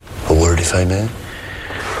if I may.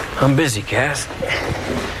 I'm busy, Cass.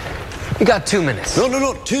 You got 2 minutes.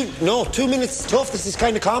 No. 2 minutes is tough. This is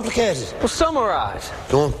kind of complicated. Well, summarize.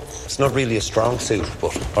 No, it's not really a strong suit,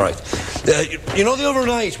 but all right. You know the other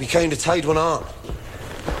night we kind of tied one on?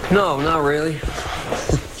 No, not really.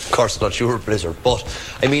 Of course not, you were Blizzard. But,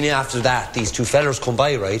 I mean, after that, these two fellers come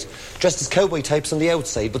by, right? Dressed as cowboy types on the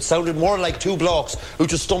outside, but sounded more like two blokes who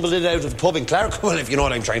just stumbled in and out of the pub in Clerical, if you know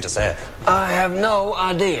what I'm trying to say. I have no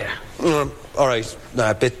idea. All right,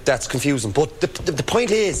 but that's confusing. But the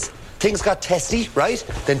point is, things got testy, right?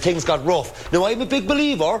 Then things got rough. Now, I'm a big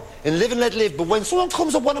believer in live and let live, but when someone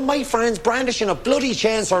comes at one of my friends brandishing a bloody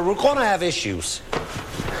chainsaw, we're going to have issues.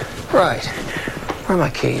 Right. Where are my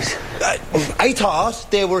keys? I thought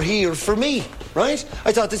they were here for me, right?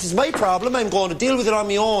 I thought, this is my problem, I'm going to deal with it on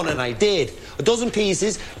my own, and I did. A dozen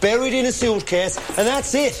pieces, buried in a suitcase, and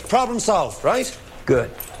that's it. Problem solved, right? Good.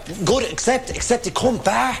 Good, except they come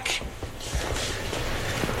back.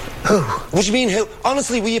 Who? What do you mean, who?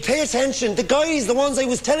 Honestly, will you pay attention? The guys, the ones I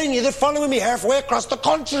was telling you, they're following me halfway across the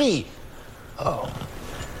country. Oh.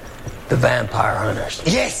 The vampire hunters.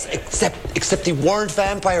 Yes, except they weren't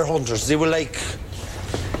vampire hunters. They were like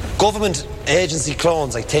government agency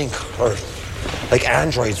clones, I think, or like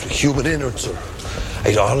androids with human innards. Or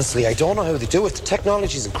I don't know how they do it. The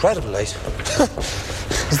technology's incredible, like.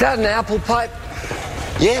 Is that an apple pipe?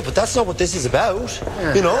 Yeah, but that's not what this is about.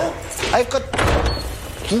 Yeah. You know, I've got.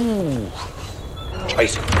 Ooh,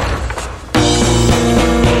 right.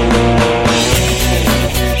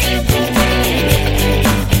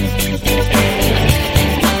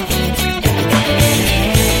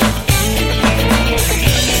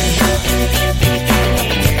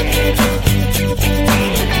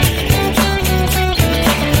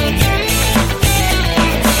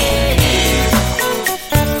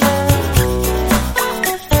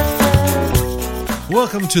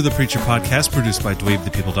 Welcome to the Preacher Podcast, produced by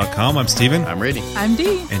DweebThePeople.com. I'm Steven. I'm Rady. I'm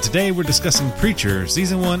Dee. And today we're discussing Preacher,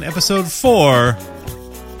 Season 1, Episode 4,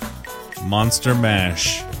 Monster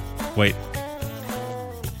Mash. Wait.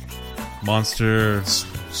 Monster...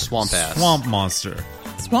 Swamp ass. Swamp Monster.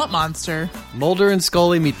 Swamp Monster. Mulder and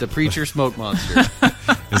Scully meet the Preacher Smoke Monster.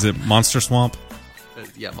 Is it Monster Swamp?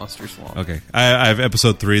 Yeah, Monster Swamp. Okay. I have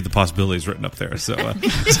Episode 3, The Possibilities, written up there, so I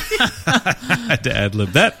had to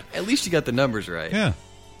ad-lib that. At least you got the numbers right. Yeah.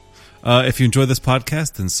 If you enjoy this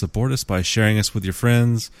podcast, then support us by sharing us with your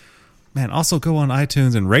friends. Man, also go on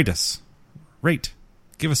iTunes and rate us. Rate.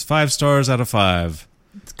 Give us 5 stars out of 5.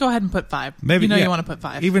 Let's go ahead and put 5. Maybe you want to put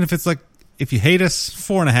 5. Even if it's like, if you hate us,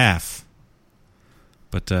 4.5.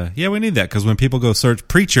 But yeah, we need that, because when people go search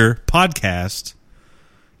Preacher Podcast,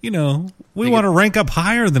 you know, we want to rank up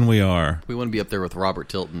higher than we are. We want to be up there with Robert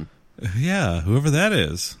Tilton. Yeah, whoever that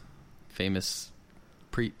is. Famous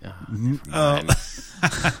an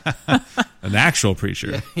actual preacher.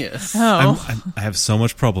 Yeah, yes. Oh. I have so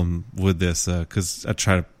much problem with this because I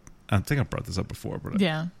think I brought this up before. But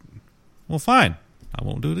yeah. Well, fine. I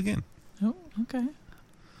won't do it again. Oh, okay.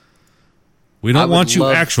 We don't want you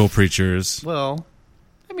actual preachers. Well,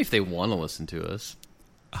 I mean, if they want to listen to us.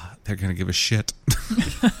 They're going to give a shit.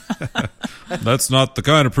 That's not the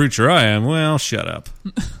kind of preacher I am. Well, shut up.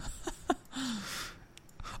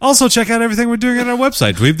 Also, check out everything we're doing at our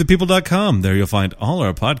website, DweebThePeople.com. There you'll find all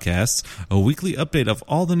our podcasts, a weekly update of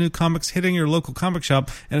all the new comics hitting your local comic shop,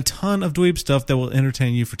 and a ton of dweeb stuff that will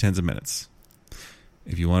entertain you for tens of minutes.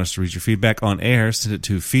 If you want us to read your feedback on air, send it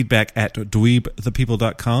to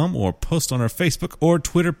feedback@dweebthepeople.com or post on our Facebook or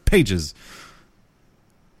Twitter pages.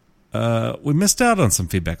 We missed out on some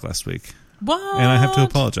feedback last week. What? And I have to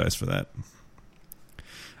apologize for that.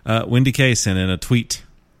 Wendy K sent in a tweet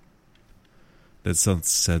that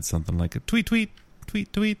said something like a tweet.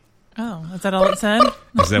 Oh, is that all it said?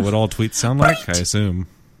 Is that what all tweets sound like? I assume.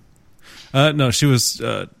 No, she was...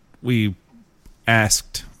 we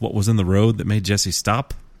asked what was in the road that made Jesse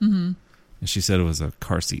stop. Mm-hmm. And she said it was a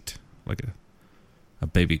car seat. Like a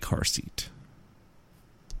baby car seat.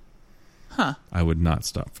 Huh. I would not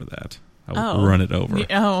stop for that. I would run it over.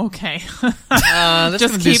 Oh, okay.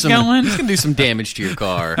 Just keep going. It's going to do some damage to your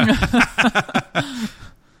car.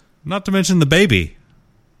 Not to mention the baby.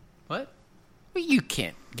 What? Well, you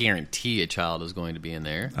can't guarantee a child is going to be in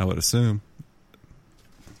there. I would assume.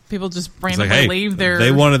 People just randomly leave their...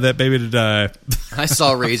 They wanted that baby to die. I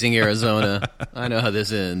saw Raising Arizona. I know how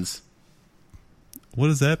this ends. What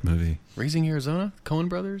is that movie? Raising Arizona? Coen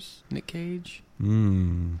Brothers? Nick Cage?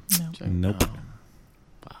 No. Nope. Oh.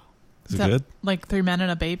 Wow. Is it good? Like 3 Men and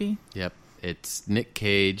a Baby? Yep. It's Nick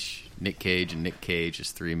Cage, and Nick Cage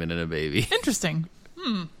is 3 Men and a Baby. Interesting.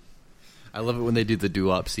 I love it when they do the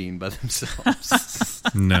doo-wop scene by themselves.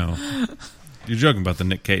 No. You're joking about the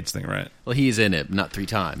Nick Cage thing, right? Well, he's in it, not 3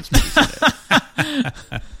 times. But he's in it.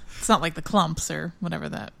 It's not like The Clumps or whatever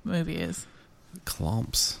that movie is.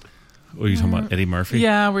 Clumps. What are you talking about? Eddie Murphy?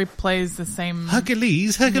 Yeah, where he plays the same...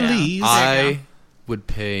 Hercules. Yeah. I would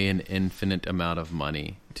pay an infinite amount of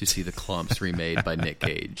money to see The Clumps remade by Nick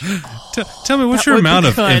Cage. Tell me, what's That your would be amount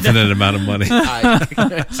of good. infinite amount of money?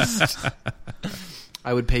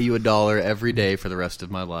 I would pay you $1 every day for the rest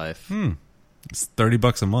of my life. It's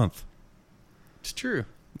 $30 a month. It's true.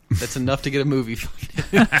 That's enough to get a movie.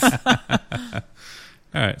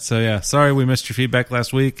 All right, so yeah, sorry we missed your feedback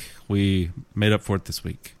last week. We made up for it this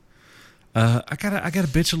week. I gotta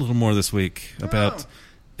bitch a little more this week about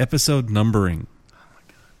episode numbering.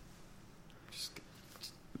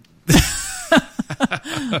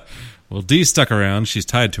 Well, Dee stuck around. She's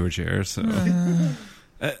tied to her chair. So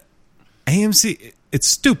AMC, it's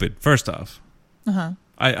stupid. First off,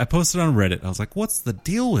 I posted on Reddit. I was like, "What's the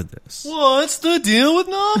deal with this? What's the deal with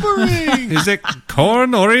numbering? Is it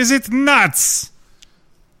corn or is it nuts?"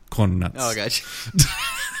 Corn nuts. Oh, I got you.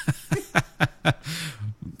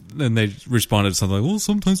 Then they responded something like, well,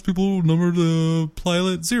 sometimes people number the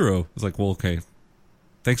pilot 0. It's like, well, okay.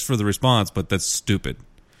 Thanks for the response, but that's stupid.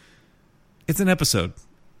 It's an episode.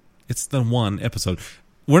 It's the one episode.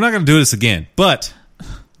 We're not going to do this again. But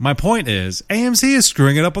my point is, AMC is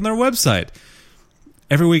screwing it up on their website.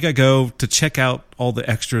 Every week I go to check out all the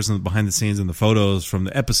extras and the behind the scenes and the photos from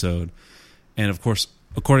the episode. And, of course,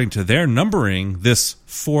 according to their numbering, this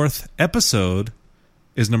 4th episode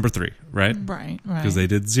is number 3, right? Right. Because they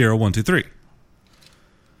did 0, 1, 2, 3.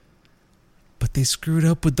 But they screwed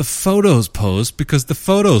up with the photos post because the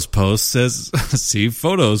photos post says, see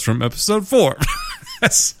photos from episode 4.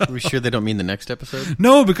 So, Are we sure they don't mean the next episode?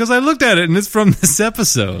 no, because I looked at it and it's from this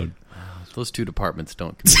episode. Those two departments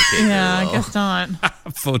don't communicate Yeah, very I well. guess not.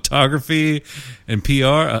 Photography and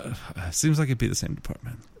PR. Seems like it'd be the same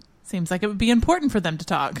department. Seems like it would be important for them to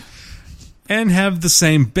talk. And have the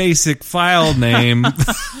same basic file name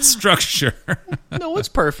structure. No, it's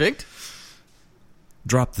perfect.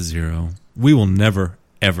 Drop the 0. We will never,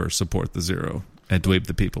 ever support the 0 at Dweeb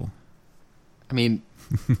the People. I mean,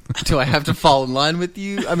 do I have to fall in line with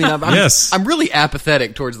you? I mean, Yes. I'm really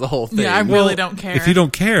apathetic towards the whole thing. Yeah, I really don't care. If you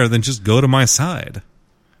don't care, then just go to my side.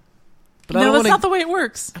 But I No, don't that's wanna, not the way it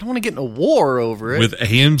works. I don't want to get in a war over it. With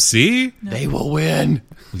AMC? They will win.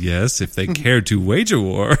 Yes, if they care to wage a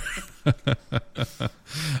war.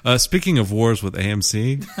 Speaking of wars with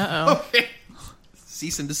AMC, Uh-oh.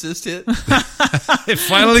 Cease and desist hit. it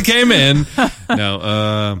finally came in.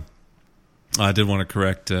 No, I did want to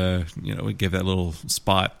correct, we gave that little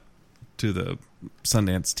spot to the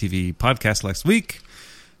Sundance TV podcast last week.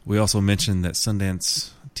 We also mentioned that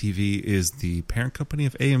Sundance TV is the parent company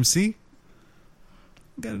of AMC.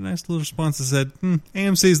 Got a nice little response that said,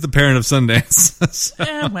 AMC is the parent of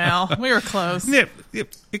Sundance. Well, we were close. Yep,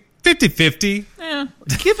 50-50. Yeah.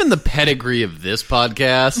 Given the pedigree of this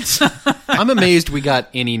podcast, I'm amazed we got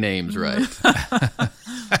any names right.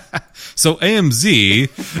 So AMZ.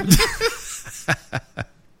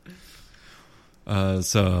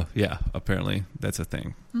 Yeah, apparently that's a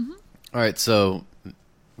thing. Mm-hmm. All right, so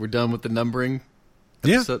we're done with the numbering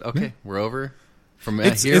episode? Yeah. Okay, Yeah. we're over. From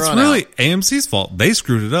It's here on really out. AMC's fault. They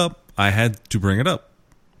screwed it up. I had to bring it up.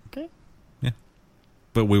 Okay. Yeah.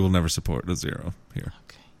 But we will never support a 0 here.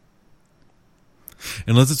 Okay.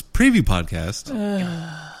 Unless it's preview podcast.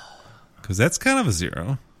 Because that's kind of a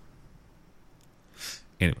 0.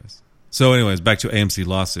 Anyways, back to AMC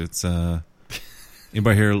lawsuits.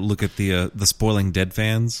 Anybody here look at the Spoiling Dead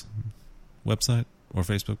Fans website or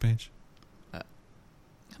Facebook page? I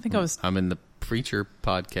think I was... I'm in the Preacher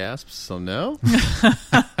podcast, so no.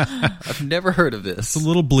 I've never heard of this. It's a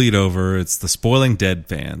little bleed over. It's the Spoiling Dead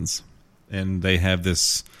Fans. And they have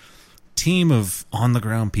this team of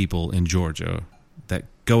on-the-ground people in Georgia that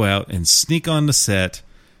go out and sneak on the set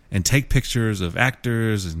and take pictures of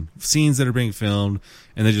actors and scenes that are being filmed,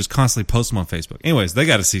 and they just constantly post them on Facebook. Anyways, they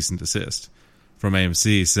got a cease and desist from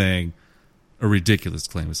AMC saying a ridiculous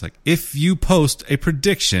claim. It's like, if you post a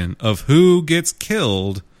prediction of who gets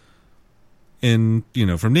killed from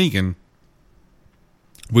Negan,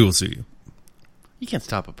 we will sue you. You can't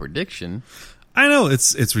stop a prediction. I know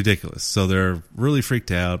it's ridiculous. So they're really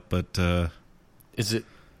freaked out, but Is it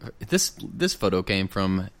this photo came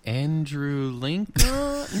from Andrew Lincoln?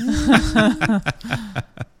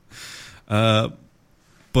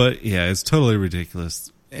 but yeah, it's totally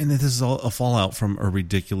ridiculous. And this is all a fallout from a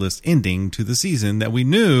ridiculous ending to the season that we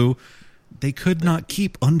knew they could not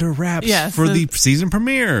keep under wraps for the season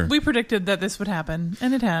premiere. We predicted that this would happen,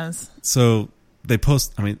 and it has. So they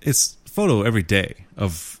post, it's photo every day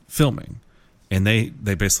of filming. And they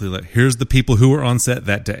basically like, here's the people who were on set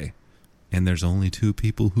that day. And there's only 2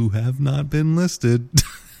 people who have not been listed.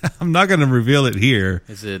 I'm not going to reveal it here.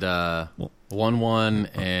 Is it 1-1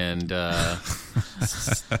 and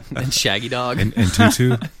and Shaggy Dog? And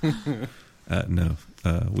 2-2? No.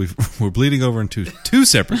 We're bleeding over into 2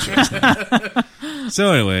 separate shows now.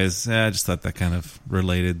 So anyways, I just thought that kind of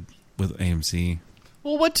related with AMC.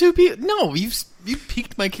 Well, what 2 people? No, you've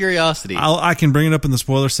piqued my curiosity. I can bring it up in the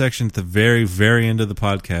spoiler section at the very, very end of the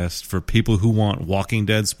podcast for people who want Walking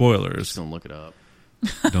Dead spoilers. Just don't look it up.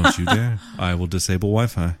 Don't you dare. I will disable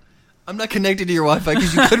Wi-Fi. I'm not connected to your Wi-Fi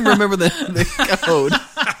because you couldn't remember the code.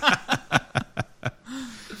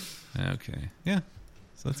 Okay. Yeah.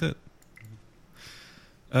 So that's it.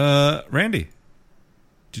 Randy,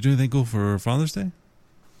 did you do anything cool for Father's Day?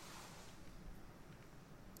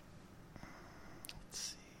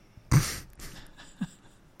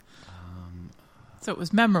 So it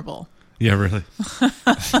was memorable. Yeah, really.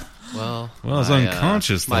 Well, I was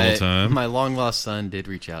unconscious the whole time. My long-lost son did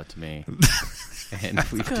reach out to me, and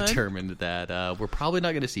we've good. determined that we're probably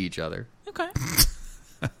not going to see each other. Okay.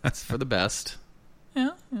 It's for the best.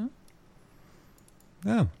 Yeah.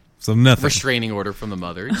 Oh, so nothing. Restraining order from the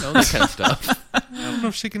mother, that kind of stuff. I don't know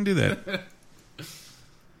if she can do that.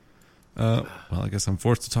 Well, I guess I'm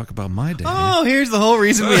forced to talk about my day. Oh, here's the whole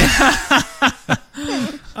reason we...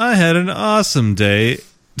 I had an awesome day.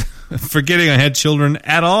 Forgetting I had children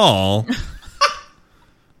at all.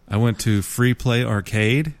 I went to Free Play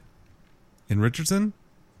Arcade in Richardson.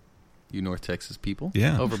 You North Texas people?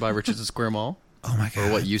 Yeah. Over by Richardson Square Mall? Oh, my God.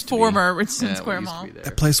 Or what used to Former be. Richardson Square what used Mall. to be there.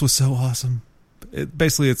 That place was so awesome.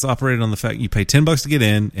 It's operated on the fact you pay $10 to get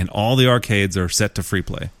in, and all the arcades are set to free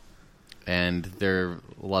play. And there are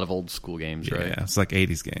a lot of old school games, right? Yeah, it's like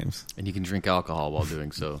 80s games. And you can drink alcohol while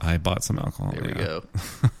doing so. I bought some alcohol. There we go.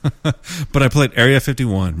 But I played Area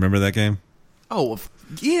 51. Remember that game? Oh,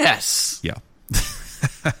 yes. Yeah.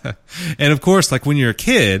 And of course, like when you're a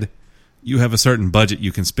kid, you have a certain budget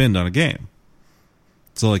you can spend on a game.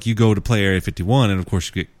 So like you go to play Area 51, and of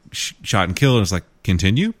course you get shot and killed, and it's like,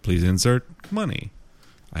 continue, please insert money.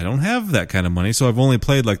 I don't have that kind of money, so I've only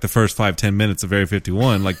played like the first 5-10 minutes of Area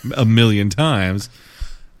 51 like a million times.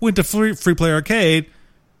 Went to free play arcade,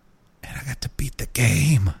 and I got to beat the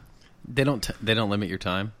game. They don't limit your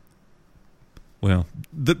time? Well,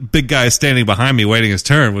 the big guy standing behind me waiting his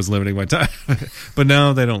turn was limiting my time. But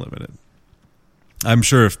no, they don't limit it. I'm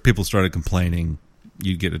sure if people started complaining,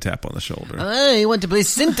 you'd get a tap on the shoulder. I want to play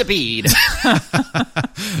Centipede.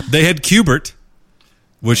 They had Q*bert,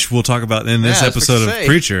 which we'll talk about in this episode of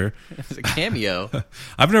Preacher. It's a cameo.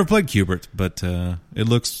 I've never played Q*bert, but it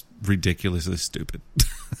looks ridiculously stupid.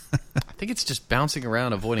 I think it's just bouncing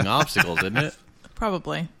around avoiding obstacles, isn't it?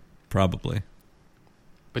 Probably. Probably.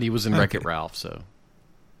 But he was in Wreck-It Ralph, so...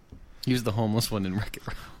 He was the homeless one in Wreck-It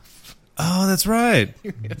Ralph. Oh, that's right.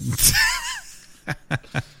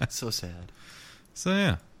 So sad. So,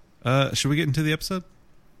 yeah. Should we get into the episode?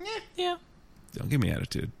 Yeah. Don't give me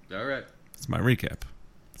attitude. All right. It's my recap.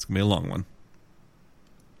 It's going to be a long one.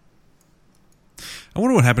 I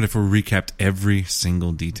wonder what happened if we recapped every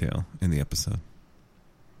single detail in the episode.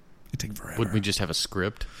 It'd take forever. Would we just have a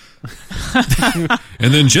script?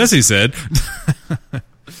 And then Jesse said...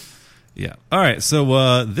 Yeah. All right.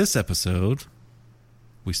 So this episode,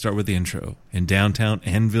 we start with the intro in downtown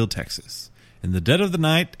Annville, Texas, in the dead of the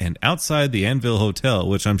night and outside the Annville Hotel,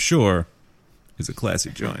 which I'm sure is a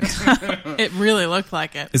classy joint. It really looked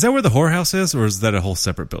like it. Is that where the whorehouse is, or is that a whole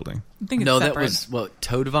separate building? I think it's No, separate. that was,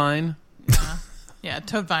 Toadvine? Yeah,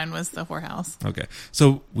 Toadvine was the whorehouse. Okay.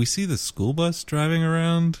 So we see the school bus driving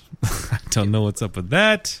around. I don't know what's up with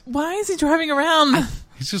that. Why is he driving around?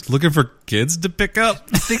 He's just looking for kids to pick up.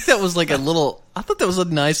 I think that was like a little... I thought that was a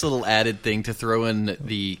nice little added thing to throw in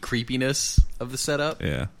the creepiness of the setup.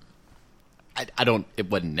 Yeah. I don't... It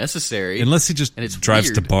wasn't necessary. Unless he just And it's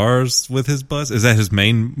drives to weird. bars with his bus. Is that his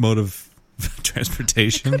main mode of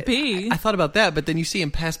transportation? Could be. I thought about that, but then you see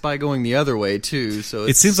him pass by going the other way, too, so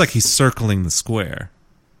It seems like he's circling the square.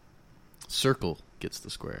 Circle gets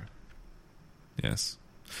the square. Yes.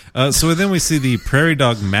 So then we see the prairie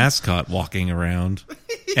dog mascot walking around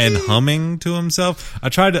and humming to himself. I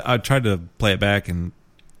tried to play it back and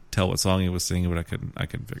tell what song he was singing, but I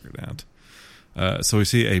couldn't figure it out. So we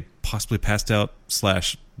see a possibly passed out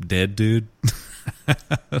 / dead dude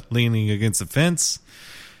leaning against the fence,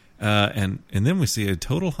 and then we see a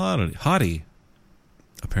total hottie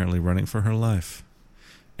apparently running for her life,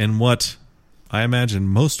 in what I imagine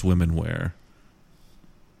most women wear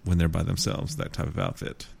when they're by themselves, that type of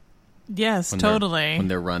outfit. Yes, When totally. When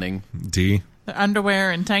they're running. D, The underwear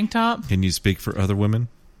and tank top. can you speak for other women?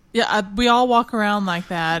 Yeah, we all walk around like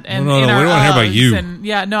that. And No, in we our don't want to hear about Uggs, you. And,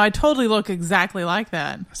 yeah, no, I totally look exactly like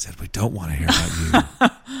that. I said we don't want to hear about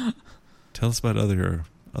you. Tell us about other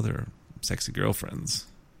sexy girlfriends.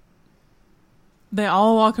 They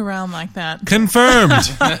all walk around like that. Confirmed.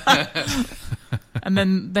 And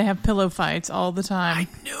then they have pillow fights all the time.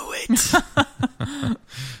 Knew it.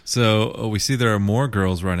 So we see there are more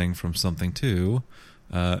girls running from something too,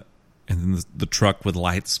 and then the truck with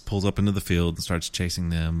lights pulls up into the field and starts chasing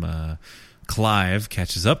them. Clive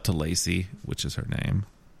catches up to Lacey, which is her name,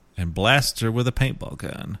 and blasts her with a paintball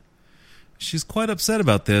gun. She's quite upset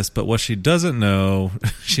about this, but what she doesn't know,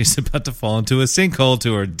 she's about to fall into a sinkhole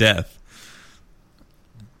to her death.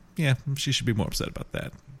 Yeah, she should be more upset about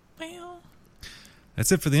that. Well,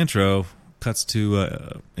 That's it for the intro. Cuts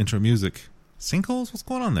to intro music. Sinkholes? What's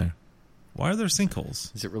going on there? Why are there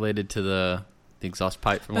sinkholes? Is it related to the exhaust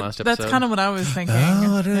pipe from last that's episode? kind of what I was thinking. Oh,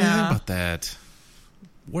 I didn't think Yeah. about that.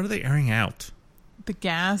 What are they airing out? The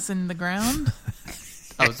gas in the ground.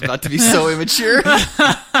 I was about to be so immature.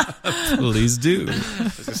 Please do. I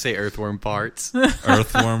was going to say earthworm parts.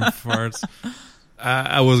 Earthworm farts.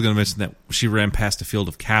 I was going to mention that she ran past a field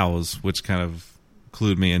of cows, which kind of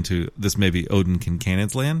clued me into this may be Odin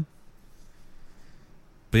Kincanon's land.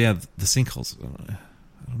 But yeah, the sinkholes. I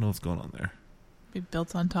don't know what's going on there. Be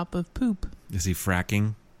built on top of poop. Is he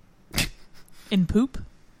fracking? In poop?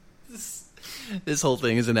 This whole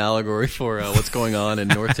thing is an allegory for what's going on in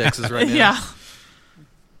North Texas right now. Yeah.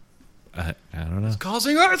 I don't know.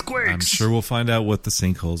 Causing earthquakes. I'm sure we'll find out what the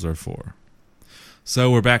sinkholes are for.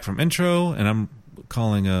 So we're back from intro, and I'm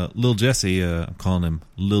calling Lil Jesse. I'm calling him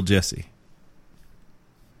Lil Jesse.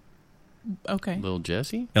 Okay. Little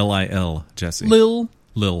Jesse? Lil Jesse.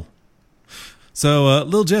 Lil. So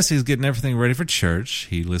Lil Jesse's getting everything ready for church.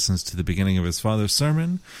 He listens to the beginning of his father's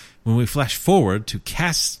sermon. When we flash forward to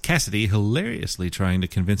Cassidy hilariously trying to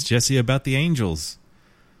convince Jesse about the angels.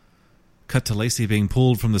 Cut to Lacey being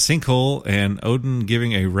pulled from the sinkhole and Odin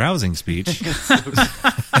giving a rousing speech.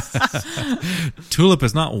 Tulip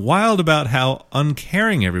is not wild about how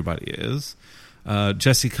uncaring everybody is.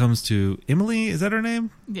 Jesse comes to Emily. Is that her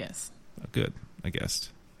name? Yes. Oh, good, I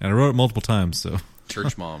guessed. And I wrote it multiple times, so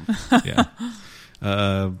Church mom. yeah.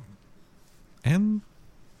 And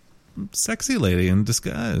sexy lady in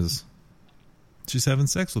disguise. She's having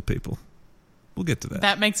sex with people. We'll get to that.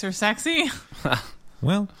 That makes her sexy?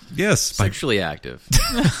 Well, yes. Sexually active.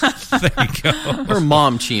 There you go. Her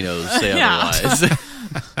mom chinos say Yeah.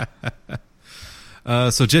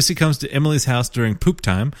 otherwise. So Jesse comes to Emily's house during poop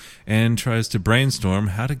time and tries to brainstorm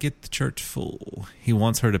how to get the church full. He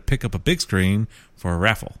wants her to pick up a big screen for a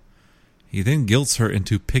raffle. He then guilts her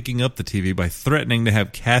into picking up the TV by threatening to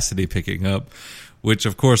have Cassidy picking up, which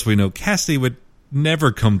of course we know Cassidy would never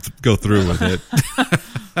go through with it.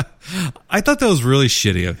 I thought that was really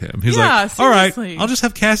shitty of him. He's Yeah, like, all right, seriously. I'll just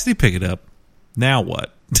have Cassidy pick it up. Now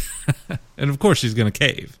what? And of course she's going to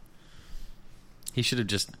cave. He should have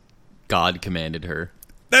just God commanded her.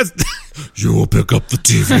 That's you will pick up the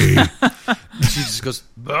TV. She just goes,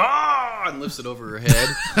 ah, and lifts it over her head.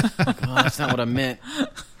 Oh, that's not what I meant.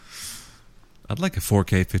 I'd like a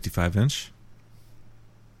 4K 55-inch.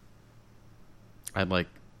 I'd like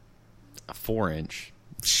a 4-inch.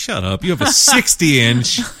 Shut up. You have a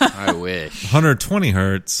 60-inch, I wish. 120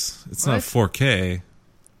 hertz. It's not 4K.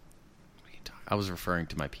 I was referring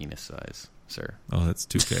to my penis size, sir. Oh, that's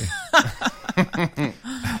 2K.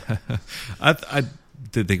 I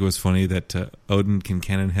did think it was funny that Odin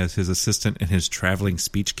Kincannon has his assistant in his traveling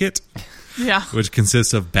speech kit, Yeah. which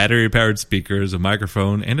consists of battery-powered speakers, a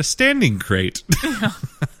microphone, and a standing crate. Yeah.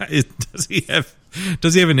 Does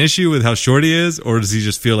he have an issue with how short he is, or does he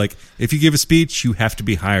just feel like if you give a speech, you have to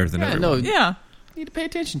be higher than everyone? No, Yeah. need to pay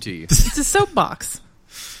attention to you. It's a soapbox.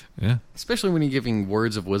 Yeah. Especially when you're giving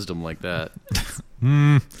words of wisdom like that.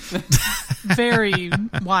 Very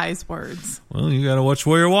wise words. Well, you got to watch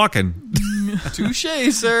where you're walking Touche,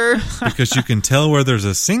 sir. because you can tell where there's a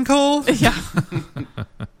sinkhole. Yeah.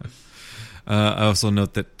 I also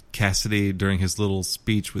note that Cassidy, during his little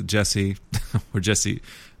speech with Jesse, where Jesse,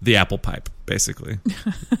 the apple pipe, basically,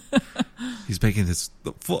 he's making this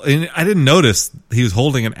full. And I didn't notice he was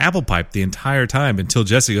holding an apple pipe the entire time until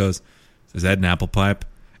Jesse goes, "Is that an apple pipe?"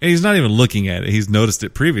 And he's not even looking at it. He's noticed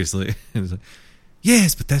it previously. And he's like,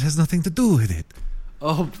 "Yes, but that has nothing to do with it."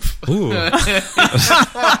 Oh, Ooh.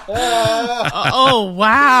 Oh,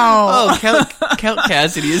 wow. Count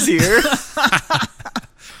Cassidy is here.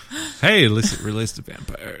 Hey, at least it relates to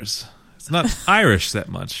vampires. It's not Irish that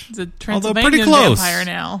much. It's a Although Transylvanian pretty close. vampire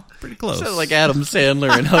now. Pretty close. Sounds like Adam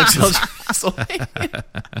Sandler in Hotel Transylvania.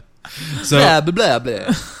 So Blah, blah, blah,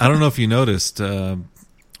 blah. I don't know if you noticed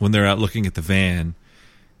when they're out looking at the van,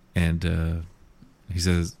 And he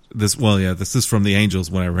says, this is from the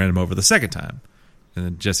Angels when I ran him over the second time. And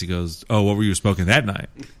then Jesse goes, oh, what were you smoking that night?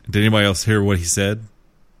 Did anybody else hear what he said?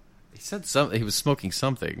 He said something. He was smoking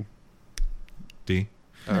something. D?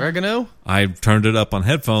 Oregano? I turned it up on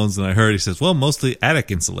headphones and I heard he says, well, mostly attic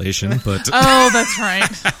insulation, but Oh, that's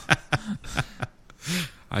right.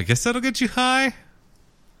 I guess that'll get you high.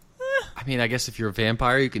 I mean, I guess if you're a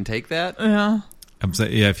vampire, you can take that. Yeah. I'm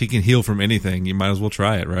saying, yeah, if he can heal from anything, you might as well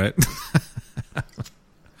try it, right?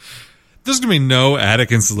 There's going to be no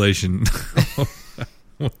attic insulation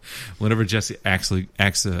whenever Jesse actually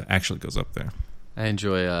goes up there. I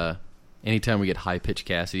enjoy anytime we get high-pitched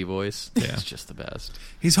Cassidy voice. Yeah. It's just the best.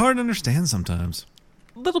 He's hard to understand sometimes.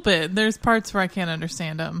 A little bit. There's parts where I can't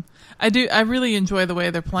understand them. I really enjoy the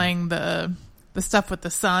way they're playing the stuff with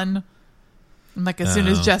the sun. And like as soon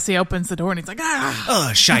as Jesse opens the door and he's like, ah!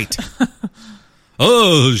 Oh, shite.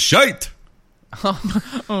 Oh, shite.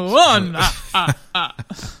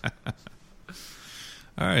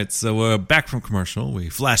 All right, so we're back from commercial. We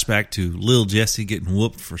flash back to Lil Jesse getting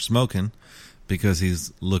whooped for smoking because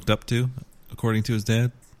he's looked up to, according to his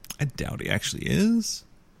dad. I doubt he actually is,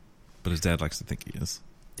 but his dad likes to think he is.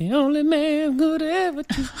 The only man good ever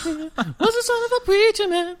to live was the son of a preacher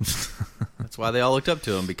man. That's why they all looked up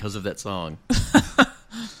to him, because of that song.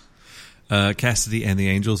 Cassidy and the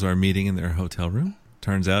Angels are meeting in their hotel room.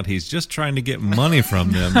 Turns out he's just trying to get money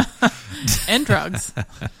from them. And drugs.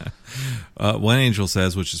 One angel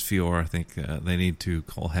says, which is Fior, I think they need to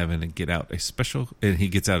call heaven and get out and he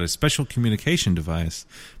gets out a special communication device,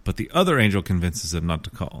 but the other angel convinces him not to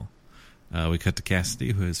call. We cut to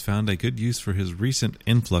Cassidy, who has found a good use for his recent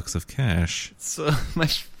influx of cash. So my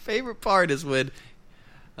favorite part is when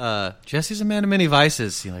Jesse's a man of many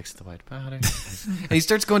vices. He likes the white powder. And he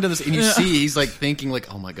starts going to this, and you see he's like thinking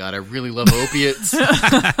like, oh my God, I really love opiates.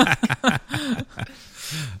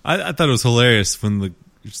 I thought it was hilarious when the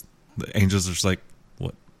angels are just like,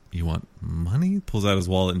 what, you want money? Pulls out his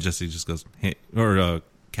wallet, and Jesse just goes, hey, or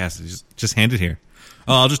Cassidy, just hand it here.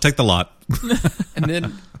 Oh, I'll just take the lot. And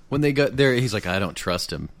then when they go there, he's like, I don't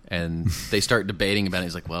trust him. And they start debating about it.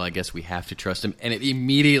 He's like, well, I guess we have to trust him. And it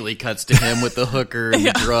immediately cuts to him with the hooker and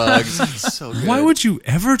the drugs. It's so good. Why would you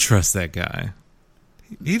ever trust that guy?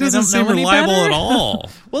 He doesn't don't seem know any reliable better? at all.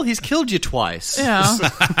 Well, he's killed you twice. Yeah.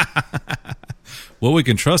 Well, we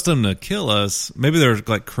can trust him to kill us. Maybe they're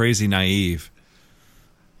like crazy naive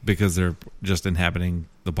because they're just inhabiting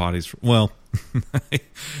the bodies. Well,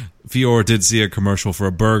 Fior did see a commercial for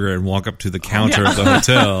a burger and walk up to the counter of the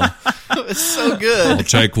hotel. It's so good. I'll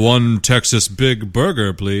take one Texas Big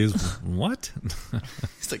Burger, please. What?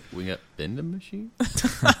 He's like, we got vending machine?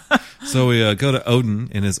 So we go to Odin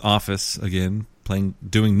in his office again,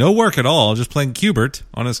 doing no work at all, just playing Cubert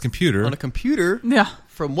on his computer. On a computer? Yeah.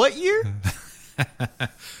 From what year?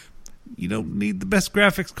 You don't need the best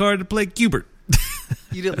graphics card to play Cubert.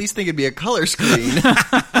 You'd at least think it'd be a color screen.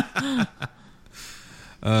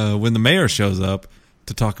 When the mayor shows up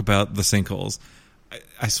to talk about the sinkholes,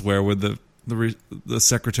 I swear when the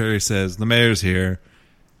secretary says, the mayor's here,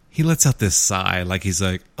 he lets out this sigh like he's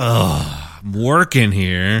like, oh, I'm working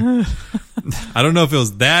here. I don't know if it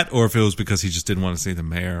was that or if it was because he just didn't want to see the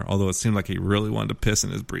mayor, although it seemed like he really wanted to piss in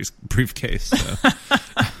his briefcase. So.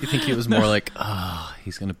 You think it was more like, oh,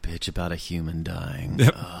 he's going to bitch about a human dying.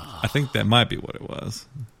 Yep. I think that might be what it was.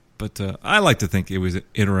 But I like to think it was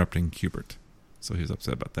interrupting Cubert. So he was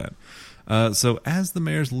upset about that. So as the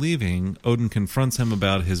mayor's leaving, Odin confronts him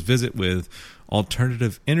about his visit with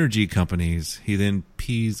alternative energy companies. He then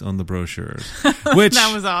pees on the brochures. Which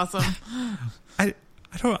That was awesome. I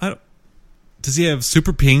don't does he have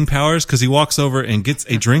super peeing powers? Because he walks over and gets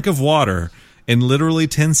a drink of water and literally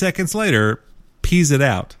 10 seconds later pees it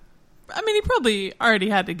out. I mean, he probably already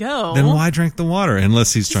had to go. Then why drink the water?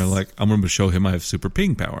 Unless he's trying to like, I'm going to show him I have super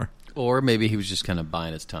peeing power. Or maybe he was just kind of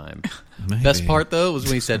buying his time. Maybe. Best part, though, was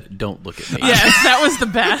when he said, don't look at me. Yes, that was the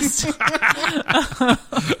best.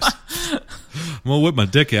 I'm going to whip my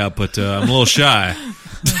dick out, but I'm a little shy.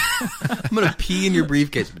 I'm going to pee in your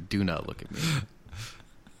briefcase, but do not look at me.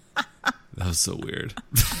 That was so weird.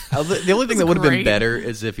 The only thing that would have been great. better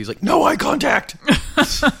is if he's like, no eye contact.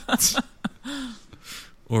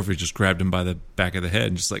 Or if he just grabbed him by the back of the head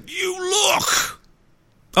and just like, you look.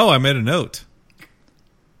 Oh, I made a note.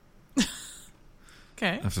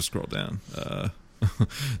 Okay. I have to scroll down.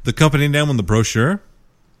 The company name on the brochure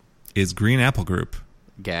is Green Apple Group.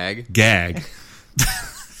 Gag. Gag.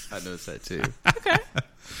 I noticed that, too. Okay.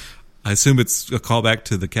 I assume it's a callback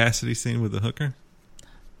to the Cassidy scene with the hooker.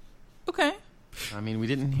 Okay. I mean, we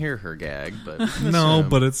didn't hear her gag, but... No,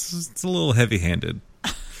 but it's a little heavy-handed.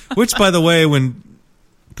 Which, by the way, when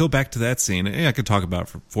go back to that scene. I could talk about it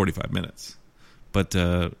for 45 minutes. But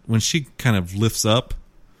when she kind of lifts up,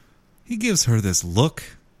 he gives her this look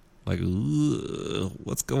like,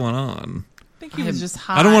 what's going on? I think he was just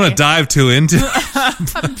high. I don't want to dive too into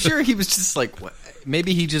it. I'm sure he was just like, what?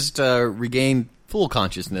 Maybe he just regained full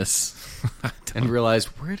consciousness and realized,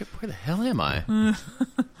 where the hell am I?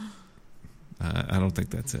 I don't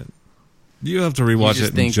think that's it. You have to rewatch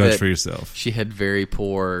it and judge for yourself. She had very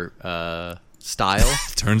poor style.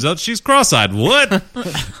 Turns out she's cross-eyed. What?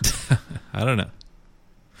 I don't know.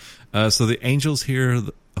 So the angels hear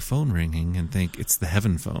a phone ringing and think it's the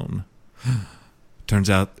heaven phone. Turns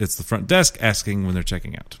out it's the front desk asking when they're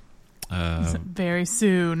checking out. Very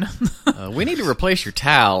soon. We need to replace your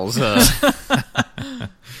towels. So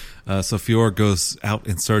Fior goes out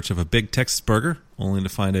in search of a big Texas burger, only to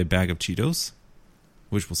find a bag of Cheetos,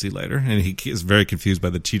 which we'll see later. And he is very confused by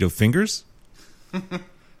the Cheeto fingers.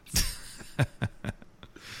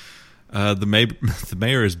 The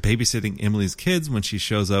mayor is babysitting Emily's kids when she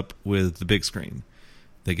shows up with the big screen.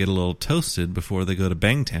 They get a little toasted before they go to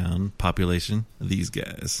Bangtown. Population, these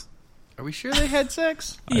guys. Are we sure they had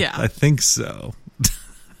sex? Yeah. I think so.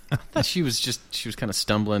 I thought she was kind of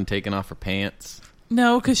stumbling, taking off her pants.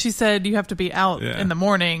 No, because she said you have to be out in the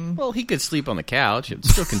morning. Well, he could sleep on the couch. It would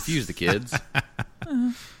still confuse the kids.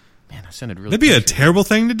 Man, I sounded really... That'd be a terrible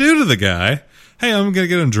thing to do to the guy. Hey, I'm going to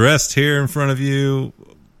get him dressed here in front of you,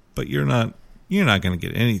 but you're not going to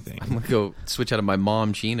get anything. I'm going to go switch out of my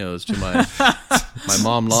mom chinos to my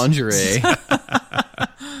mom lingerie.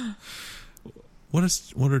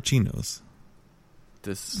 What are chinos?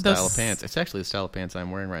 This style of pants. It's actually the style of pants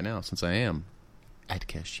I'm wearing right now, since I am at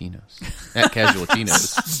Chinos. At Casual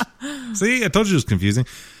Chinos. See, I told you it was confusing.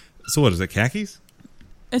 So what is it, khakis?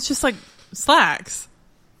 It's just like slacks.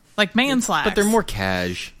 Like man slacks. But they're more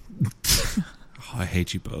cash. Oh, I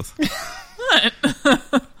hate you both. What?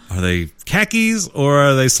 Are they khakis or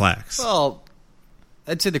are they slacks? Well,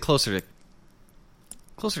 I'd say they're closer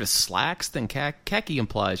to slacks than khaki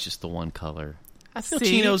implies just the one color. I feel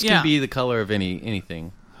chinos can be the color of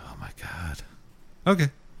anything. Oh my god. Okay.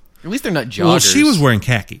 At least they're not joggers. Well, she was wearing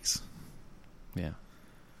khakis. Yeah.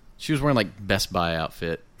 She was wearing like Best Buy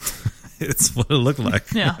outfit. It's what it looked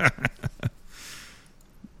like. Yeah.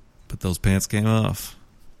 But those pants came off.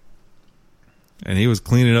 And he was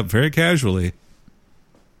cleaning up very casually.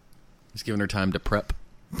 He's giving her time to prep.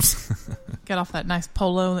 Get off that nice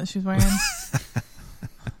polo that she's wearing.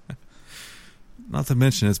 Not to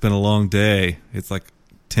mention, it's been a long day. It's like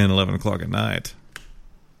 10, 11 o'clock at night.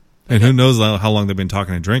 And who knows how long they've been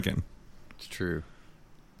talking and drinking. It's true.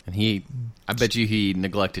 And I bet you he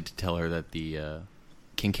neglected to tell her that the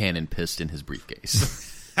Kincannon pissed in his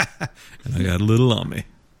briefcase. And I got a little on me.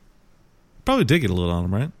 Probably did get a little on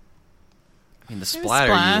him, right? I mean, the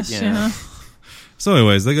splatter. Yeah. So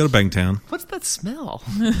anyways, they go to Bangtown. What's that smell?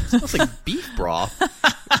 It smells like beef broth.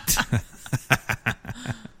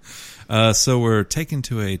 So we're taken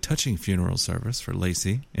to a touching funeral service for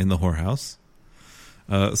Lacey in the whorehouse.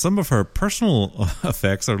 Some of her personal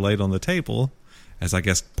effects are laid on the table as, I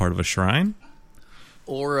guess, part of a shrine.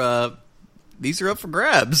 Or these are up for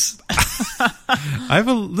grabs. I have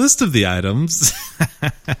a list of the items.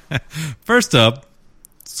 First up,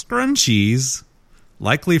 scrunchies,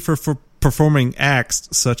 likely for performing acts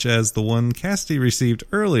such as the one Cassidy received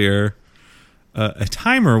earlier. A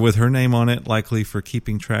timer with her name on it, likely for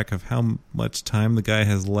keeping track of how much time the guy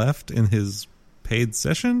has left in his paid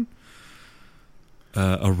session.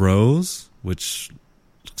 A rose, which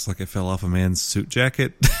looks like it fell off a man's suit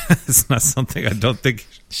jacket. It's not something I don't think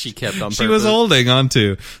she kept on purpose. She was holding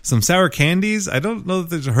onto. Some sour candies. I don't know if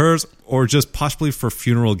they're hers or just possibly for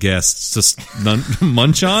funeral guests to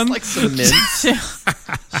munch on. Like some mints.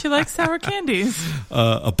 She likes sour candies.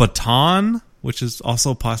 A baton, which is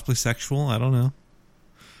also possibly sexual. I don't know.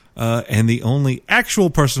 And the only actual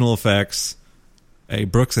personal effects, a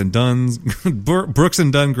Brooks and Dunn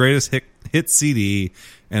greatest hit CD,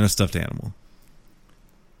 and a stuffed animal.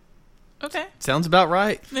 Okay. Sounds about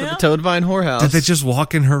right for Yeah. the Toadvine whorehouse. Did they just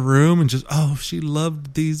walk in her room and just, she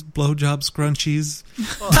loved these blowjob scrunchies?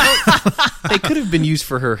 They could have been used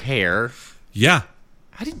for her hair. Yeah.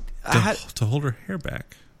 To hold her hair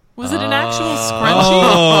back. Was it an actual scrunchie?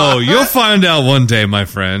 Oh, you'll find out one day, my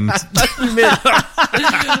friend. I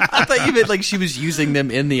thought you meant like she was using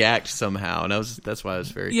them in the act somehow, and that's why I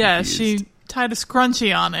was very confused. She tied a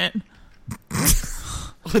scrunchie on it.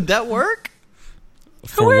 Would that work?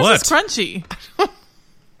 For Who wears what? a scrunchie?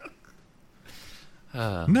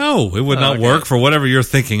 No, it would not work for whatever you're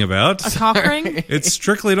thinking about. A cock ring? It's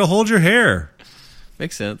strictly to hold your hair.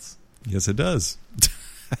 Makes sense. Yes, it does.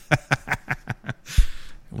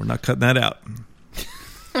 We're not cutting that out.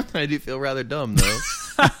 I do feel rather dumb, though.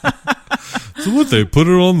 So what, they put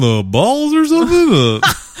her on the balls or something?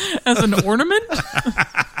 As an ornament?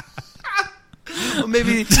 Well,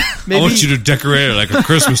 maybe I want you to decorate it like a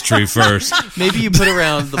Christmas tree first. maybe you put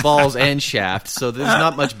around the balls and shaft, so there's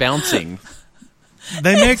not much bouncing.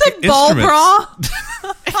 They make It's a ball instruments.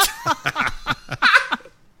 bra?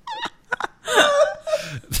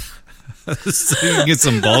 So you can get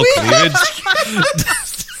some ball cleavage.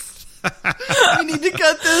 We need to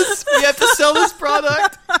cut this. We have to sell this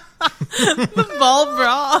product. The ball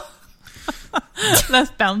bra.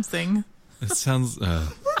 That's bouncing. It sounds.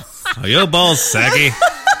 Oh, your balls saggy.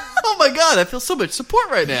 Oh my god, I feel so much support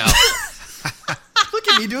right now. Look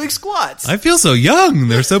at me doing squats. I feel so young.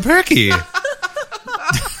 They're so perky.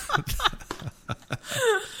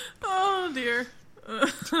 Oh, dear.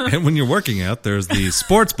 And when you're working out, there's the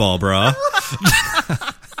sports ball bra.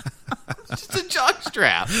 Just a jock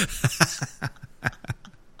strap.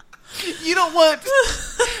 You don't want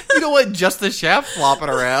just the shaft flopping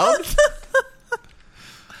around.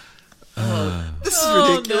 This is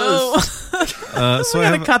ridiculous. No. So We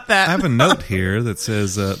gotta cut that. I have a note here that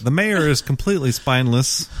says the mayor is completely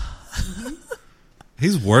spineless.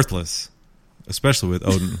 He's worthless, especially with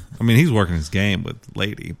Odin. I mean, he's working his game with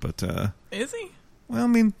Lady, but Is he? well, I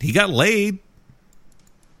mean, he got laid.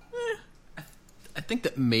 I think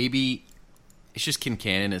that maybe it's just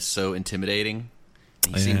Kincannon is so intimidating.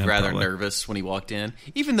 He Yeah, seemed rather probably. nervous when he walked in,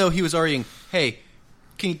 even though he was arguing, hey,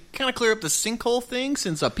 can you kind of clear up the sinkhole thing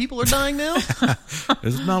since people are dying now?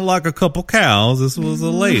 It's not like a couple cows. This was a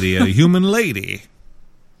lady, a human lady.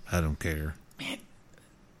 I don't care.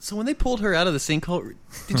 So when they pulled her out of the sinkhole,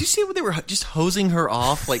 did you see when they were just hosing her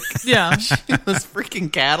off like Yeah. she was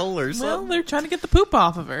freaking cattle or Well, something? they're trying to get the poop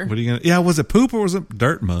off of her. What are you gonna? Yeah, was it poop or was it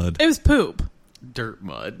dirt mud? It was poop. Dirt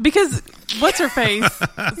mud. Because what's-her-face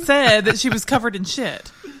said that she was covered in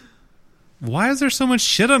shit. Why is there so much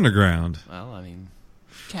shit underground? Well, I mean,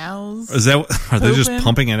 Cows. Is that? Are they just Pooping.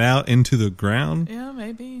 pumping it out into the ground? Yeah,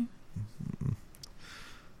 maybe.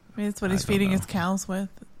 Maybe that's what he's I don't feeding know. his cows with.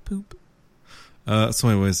 Poop. So,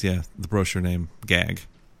 anyways, yeah, the brochure name Gag.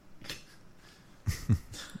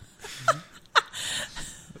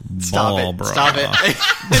 stop Ball it. bra. Stop it.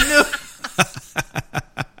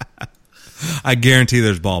 I guarantee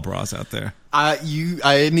there's ball bras out there.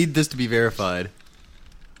 I need this to be verified.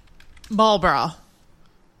 Ball bra.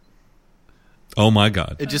 Oh my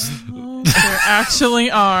god! It just There actually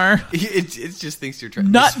are. it just thinks you're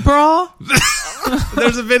trying. Nut bra?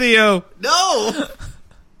 There's a video. No.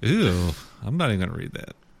 Ew! I'm not even gonna read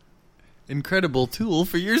that. Incredible tool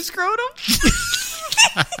for your scrotum.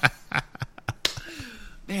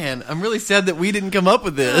 Man, I'm really sad that we didn't come up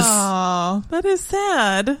with this. Aw, that is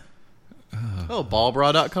sad. Oh,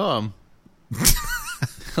 ballbra.com.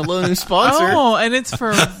 Hello, new sponsor. Oh, and it's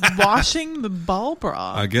for washing the ball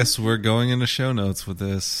bra. I guess we're going into show notes with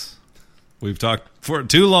this. We've talked for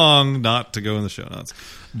too long not to go in the show notes.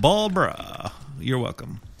 Ball bra. You're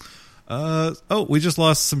welcome. We just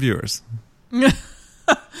lost some viewers.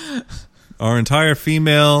 Our entire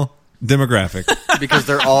female demographic. Because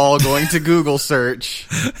they're all going to Google search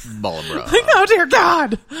ball bra. Oh, dear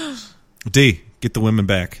God. D, get the women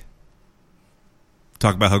back.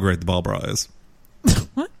 Talk about how great the ball bra is.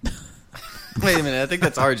 Wait a minute, I think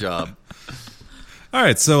that's our job. All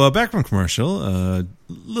right, so back from commercial,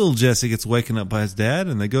 little Jesse gets waken up by his dad,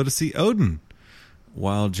 and they go to see Odin.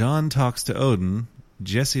 While John talks to Odin,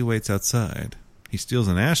 Jesse waits outside. He steals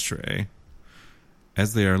an ashtray.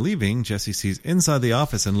 As they are leaving, Jesse sees inside the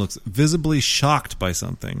office and looks visibly shocked by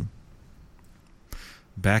something.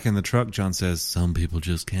 Back in the truck, John says, "Some people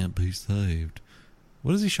just can't be saved."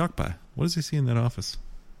 What is he shocked by? What does he see in that office?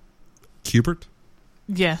 Cubert?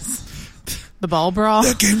 Yes. The ball bra.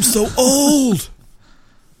 That game's so old!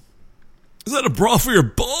 Is that a bra for your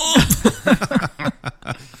bum?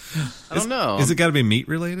 I don't know. Is it got to be meat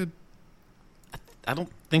related? I don't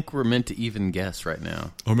think we're meant to even guess right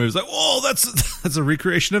now. Or maybe it's like, whoa, that's a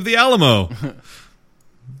recreation of the Alamo.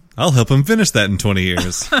 I'll help him finish that in 20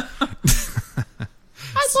 years.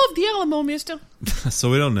 I love the Alamo, mister.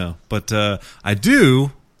 So we don't know. But I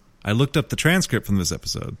looked up the transcript from this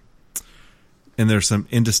episode. And there's some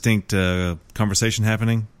indistinct conversation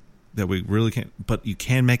happening that we really can't. But you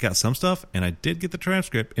can make out some stuff. And I did get the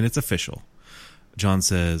transcript, and it's official. John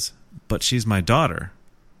says, "But she's my daughter."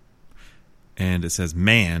 And it says,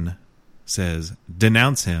 "Man says,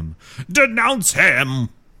 denounce him. Denounce him!"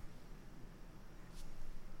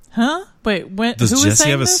 Huh? Wait, when? Does who was Jesse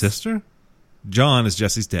saying have a this? sister? John is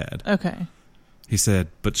Jesse's dad. Okay. He said,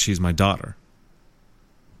 "But she's my daughter."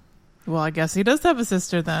 Well, I guess he does have a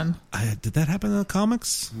sister then. Did that happen in the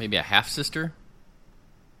comics? Maybe a half sister.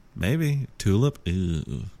 Maybe. Tulip?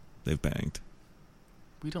 Ew. They've banged.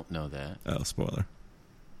 We don't know that. Oh, spoiler.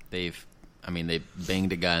 They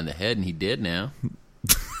banged a guy in the head, and he did now.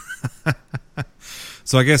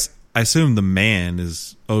 So I assume the man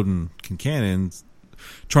is Odin Kincannon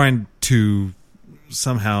trying to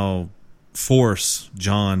somehow force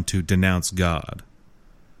John to denounce God.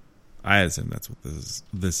 I assume that's what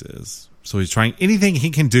this is. So he's trying anything he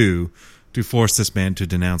can do to force this man to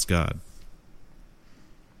denounce God.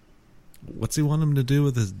 What's he want him to do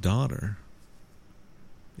with his daughter?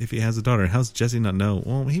 If he has a daughter, how's Jesse not know?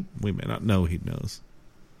 Well, we may not know he knows.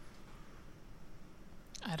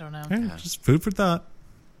 I don't know. Hey, just food for thought.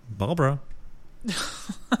 Barbara.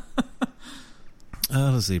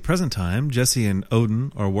 Let's see. Present time, Jesse and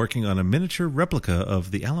Odin are working on a miniature replica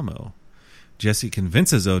of the Alamo. Jesse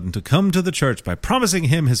convinces Odin to come to the church by promising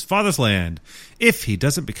him his father's land if he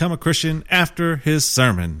doesn't become a Christian after his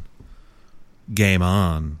sermon. Game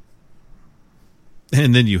on.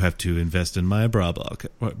 And then you have to invest in my ball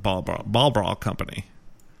bra company.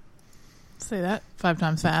 Say that 5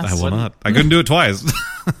 times fast. I will not. I couldn't do it twice.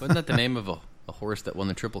 Wasn't that the name of a horse that won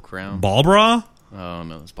the Triple Crown? Ball bra? Oh,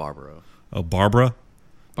 no, it's Barbaro. Oh, Barbara?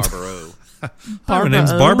 Barbaro. Her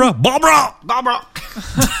name's Barbara? Barbara! Barbara!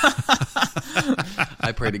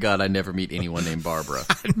 I pray to God I never meet anyone named Barbara.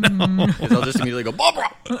 No. Because I'll just immediately go, Barbara!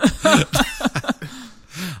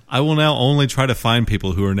 I will now only try to find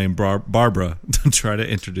people who are named Barbara to try to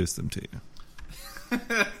introduce them to you.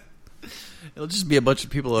 It'll just be a bunch of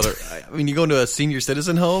people that are... I mean, you go into a senior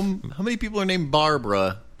citizen home, how many people are named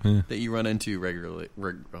Barbara that you run into regularly?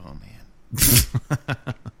 Oh, man.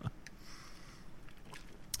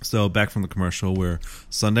 So, back from the commercial, we're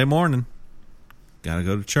Sunday morning. Gotta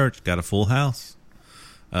go to church. Got a full house.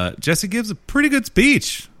 Jesse gives a pretty good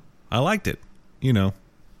speech. I liked it. You know.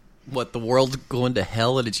 What, the world's going to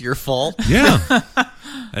hell and it's your fault? Yeah.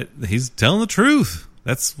 He's telling the truth.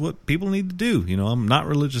 That's what people need to do. You know, I'm not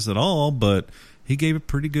religious at all, but he gave a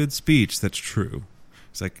pretty good speech that's true.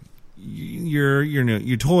 It's like,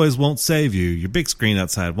 your toys won't save you. Your big screen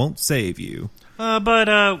outside won't save you. But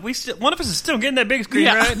one of us is still getting that big screen,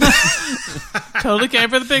 right? Totally came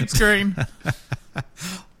for the big screen.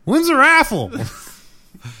 When's the raffle?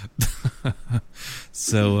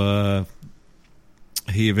 So,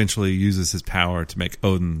 he eventually uses his power to make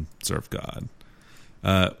Odin serve God.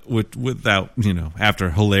 Without, after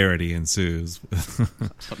hilarity ensues. I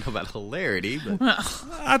don't know about hilarity, but...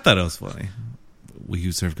 I thought it was funny. Will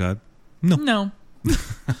you serve God? No.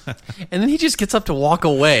 And then he just gets up to walk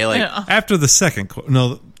away. After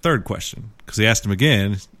the third question. Because he asked him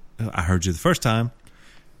again, I heard you the first time.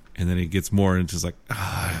 And then he gets more into just like,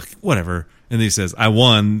 whatever. And then he says, I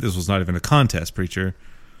won. This was not even a contest, preacher.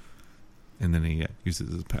 And then he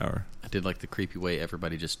uses his power. I did like the creepy way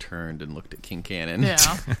everybody just turned and looked at Kincannon.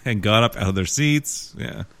 Yeah. And got up out of their seats.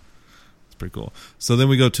 Yeah. It's pretty cool. So then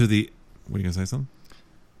we go to the... Were you going to say something?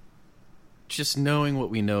 Just knowing what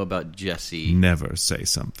we know about Jesse. Never say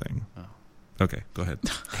something. Oh. Okay, go ahead.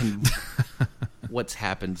 And what's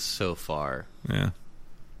happened so far. Yeah.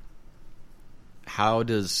 How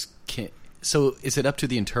does... So is it up to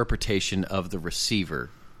the interpretation of the receiver?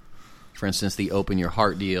 For instance, the open your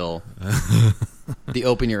heart deal, the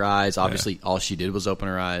open your eyes. Obviously, all she did was open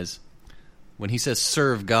her eyes. When he says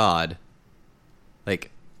serve God,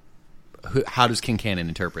 how does Kincannon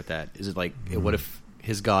interpret that? Is it like, what if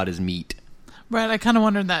his God is meat? Right, I kind of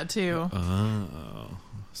wondered that too. Oh.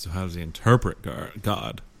 So how does he interpret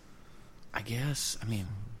God? I guess,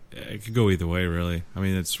 it could go either way, really.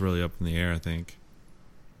 It's really up in the air, I think.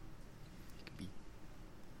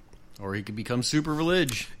 Or he could become super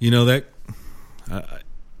religious. That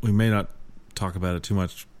we may not talk about it too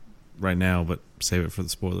much right now, but save it for the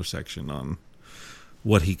spoiler section on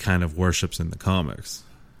what he kind of worships in the comics.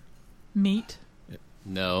 Meat?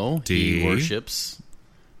 No, he worships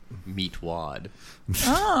Meatwad.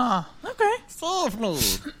 Okay.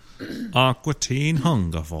 Aqua Teen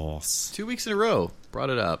Hunger Force. 2 weeks in a row. Brought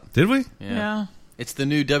it up. Did we? Yeah. It's the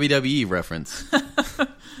new WWE reference.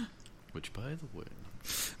 Which, by the way...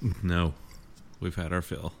 No. We've had our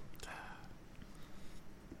fill.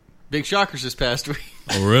 Big shockers this past week.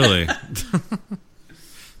 Oh, really?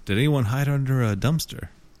 Did anyone hide under a dumpster?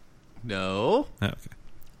 No. Oh, okay.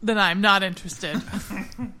 Then I'm not interested.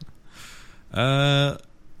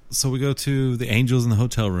 So we go to the angels in the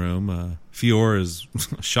hotel room. Fior is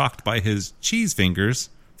shocked by his cheese fingers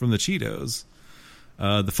from the Cheetos.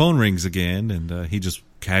 The phone rings again, and he just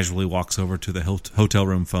casually walks over to the hotel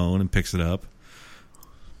room phone and picks it up.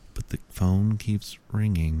 But the phone keeps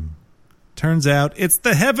ringing. Turns out it's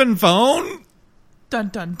the heaven phone. Dun,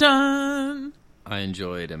 dun, dun. I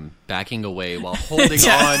enjoyed him backing away while holding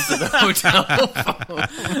on to the hotel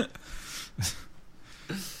phone.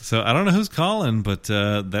 So I don't know who's calling, but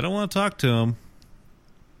they don't want to talk to him.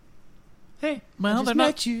 Hey, Well, they're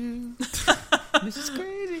not. you. This is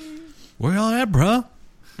crazy. Where y'all at, bro?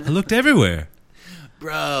 I looked everywhere.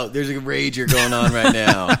 Bro, there's a rager going on right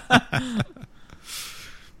now.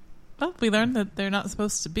 Well, we learned that they're not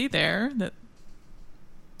supposed to be there. That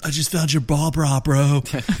I just found your ball bra, bro.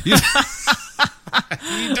 You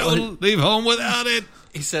don't leave home without it.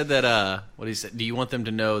 He said that, what he said, do you want them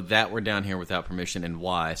to know that we're down here without permission and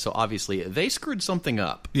why? So obviously they screwed something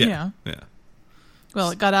up. Yeah. well,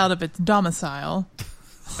 it got out of its domicile.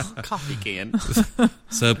 Coffee can.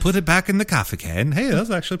 So put it back in the coffee can. Hey, that's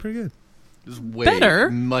actually pretty good. It's way Better.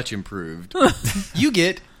 much improved. You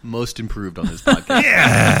get most improved on this podcast.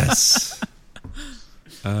 Yes.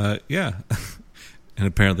 Yeah. And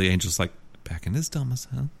apparently Angel's like, back in his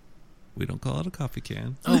domicile. We don't call it a coffee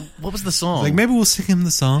can. Oh, what was the song? Like, maybe we'll sing him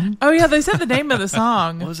the song. Oh yeah, they said the name of the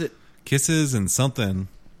song. What was it? Kisses and something.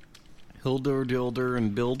 Hildur, Dilder,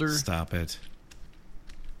 and Builder? Stop it.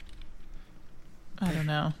 I don't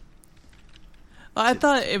know. Well, I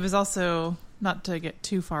thought it was also, not to get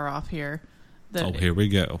too far off here, that Oh, here we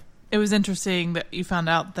go. it was interesting that you found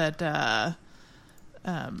out that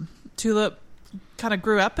Tulip kind of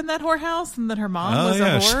grew up in that whorehouse and that her mom was a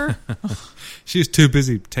whore. She was too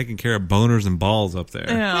busy taking care of boners and balls up there.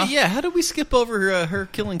 Yeah. Wait, yeah, how did we skip over her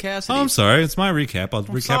killing Cassidy? Oh, I'm sorry. It's my recap. I'll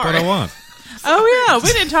recap what sorry. I want. Oh yeah,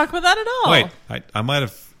 we didn't talk about that at all. Wait, I might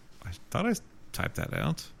have... I thought I typed that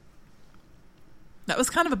out. That was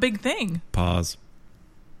kind of a big thing. Pause.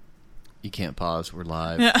 You can't pause. We're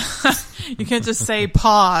live. Yeah. You can't just say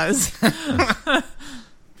pause.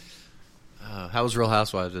 How was Real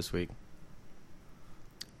Housewives this week?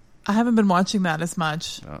 I haven't been watching that as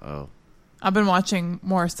much. Uh-oh. I've been watching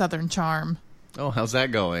more Southern Charm. Oh, how's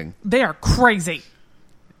that going? They are crazy.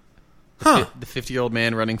 Huh. The 50-year-old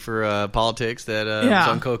man running for politics that Yeah. was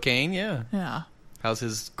on cocaine? Yeah. Yeah. How's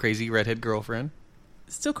his crazy redhead girlfriend?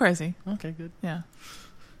 Still crazy. Okay, good. Yeah.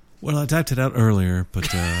 Well, I typed it out earlier, but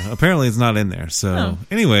apparently it's not in there. So,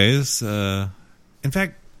 anyways, in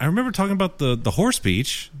fact, I remember talking about the horse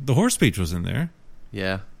speech. The horse speech was in there.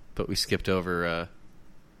 Yeah, but we skipped over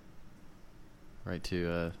right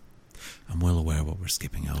to... I'm well aware what we're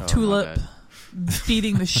skipping over. Tulip my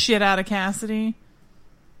beating the shit out of Cassidy.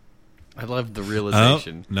 I love the Oh,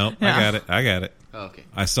 realization. no, Yeah. I got it. Oh, okay.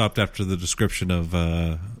 I stopped after the description of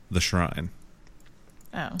the shrine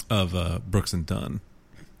Oh. of Brooks and Dunn.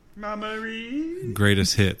 Marie.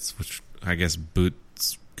 Greatest hits, which I guess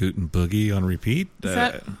Boots, Goot and Boogie on repeat. Is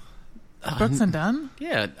that Brooks and Dunn?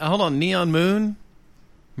 Yeah, hold on. Neon Moon?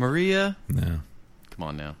 Maria? No, Come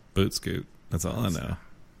on now. Boot Scoot. That's all I know.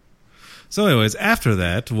 So, anyways, after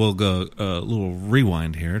that, we'll go a little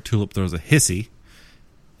rewind here. Tulip throws a hissy,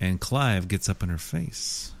 and Clive gets up in her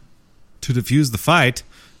face. To defuse the fight,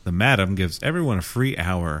 the madam gives everyone a free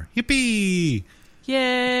hour. Yippee!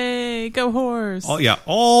 Yay! Go horse! Oh yeah,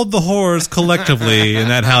 all the whores collectively in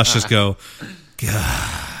that house just go,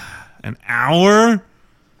 God, an hour?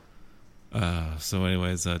 So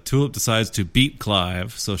anyways, Tulip decides to beat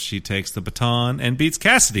Clive, so she takes the baton and beats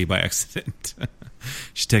Cassidy by accident.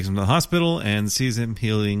 She takes him to the hospital and sees him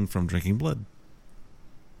healing from drinking blood.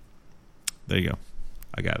 There you go.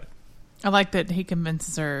 I got it. I like that he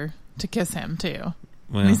convinces her to kiss him too.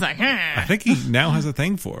 Well, And he's like, I think he now has a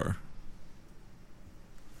thing for her.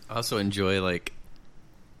 I also enjoy, like,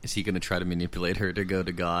 is he going to try to manipulate her to go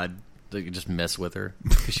to God? Like, just mess with her?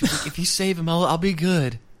 Because she's like, if you save him, I'll be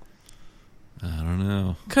good. I don't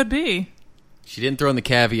know. could be. She didn't throw in the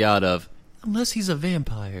caveat of, unless he's a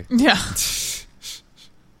vampire. Yeah.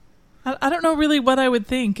 I don't know really what I would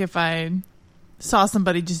think if I saw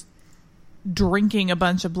somebody just drinking a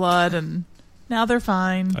bunch of blood and now they're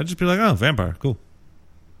fine. I'd just be like, oh, vampire, cool.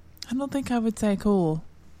 I don't think I would say cool.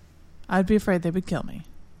 I'd be afraid they would kill me.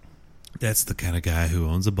 That's the kind of guy who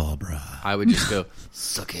owns a ball bra. I would just go,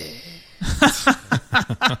 suck it.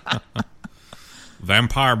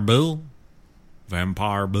 Vampire Bill.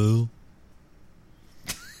 Vampire Bill.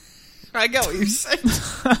 I got what you're saying.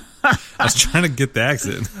 I was trying to get the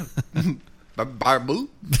accent. Barbu?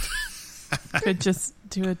 Could just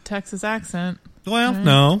do a Texas accent. Well,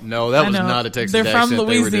 no. No, that I was know. not a Texas They're accent from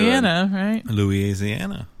they were doing. Louisiana, right?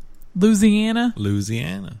 Louisiana. Louisiana.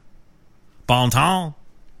 Louisiana. Bon temps.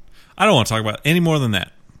 I don't want to talk about any more than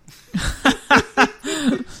that.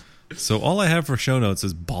 So all I have for show notes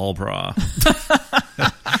is ball bra.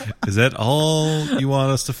 Is that all you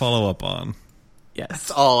want us to follow up on? Yes.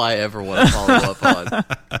 That's all I ever want to follow up on.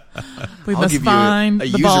 We I'll must give find you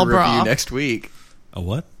a the user ball review bra. next week. A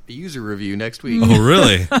what? the user review next week. Oh,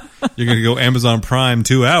 really? You're going to go Amazon Prime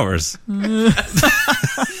 2 hours.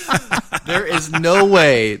 There is no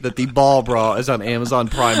way that the ball bra is on Amazon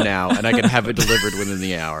Prime now, and I can have it delivered within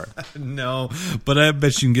the hour. No, but I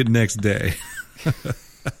bet you can get it next day.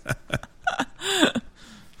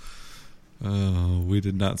 Oh, we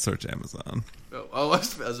did not search Amazon. Oh, I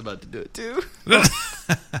was about to do it too.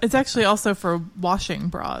 It's actually also for washing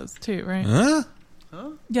bras too, right? Huh?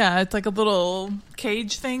 Yeah, it's like a little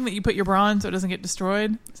cage thing that you put your bra in so it doesn't get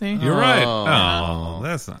destroyed. See? You're right. Oh. Oh,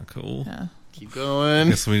 that's not cool. Yeah. Keep going.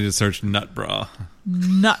 Guess we need to search nut bra.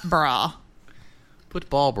 Nut bra. Put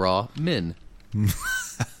ball bra, men.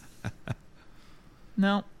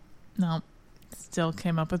 No. Still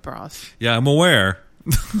came up with bras. Yeah, I'm aware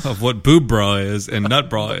of what boob bra is and nut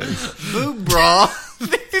bra is. Boob bra?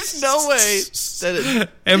 There's no way that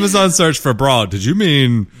Amazon search for bra. Did you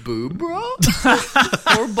mean boob bra?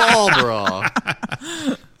 Or ball bra?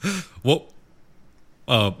 what?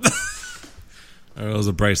 There was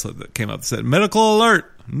a bracelet that came up that said medical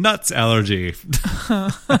alert, nuts allergy.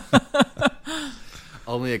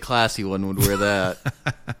 Only a classy one would wear that.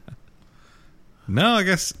 No, I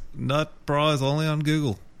guess nut bra is only on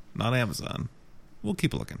Google, not Amazon. We'll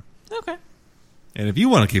keep looking. Okay. And if you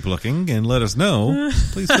want to keep looking and let us know,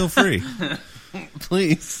 please feel free.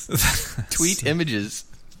 Please. Tweet images.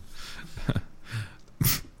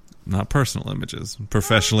 Not personal images.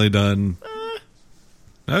 Professionally done.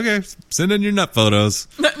 Okay, send in your nut photos.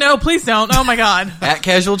 No, please don't. Oh my God. At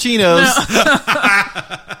Casual Chinos.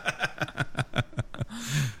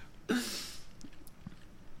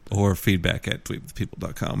 Or feedback at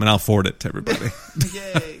tweetwithpeople.com, and I'll forward it to everybody.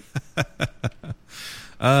 Yay.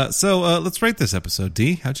 So let's rate this episode.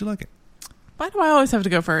 D, how'd you like it? Why do I always have to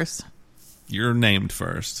go first? You're named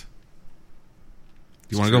first.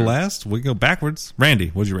 You want to go true. last? We go backwards. Randy,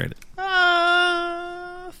 what'd you rate it?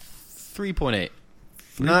 3.8.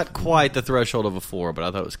 Not quite the threshold of a 4, but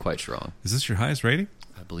I thought it was quite strong. Is this your highest rating?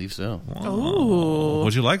 I believe so. Ooh.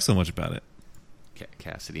 What'd you like so much about it?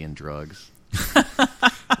 Cassidy and drugs.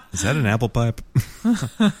 Is that an apple pipe?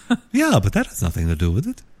 Yeah, but that has nothing to do with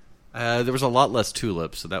it. There was a lot less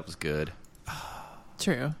tulips, so that was good.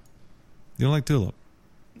 True. You don't like tulip?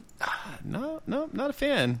 No, not a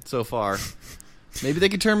fan so far. Maybe they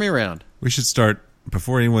could turn me around. We should start,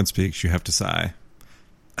 before anyone speaks, you have to sigh.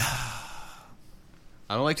 I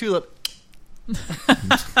don't like tulip.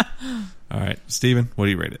 All right, Steven, what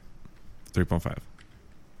do you rate it? 3.5.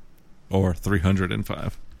 Or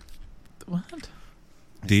 305. What?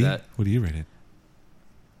 D, that- what do you rate it?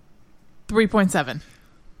 3.7.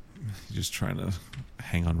 You're just trying to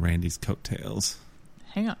hang on Randy's coattails.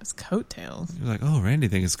 Hang on, his coattails. You're like, oh, Randy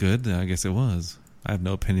thinks it's good. I guess it was. I have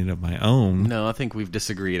no opinion of my own. No, I think we've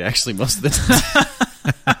disagreed actually most of the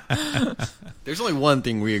time. There's only one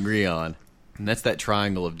thing we agree on, and that's that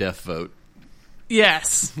triangle of death vote.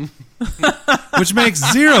 Yes. Which makes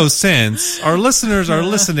zero sense. Our listeners are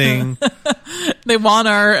listening. They want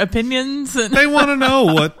our opinions, and They want to know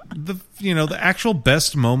what the actual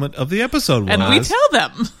best moment of the episode was. we tell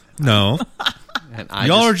them. No. And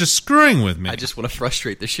Y'all are just screwing with me. I just want to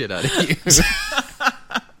frustrate the shit out of you.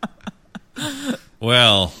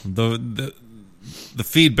 Well, the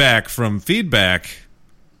feedback from feedback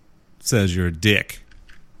says you're a dick.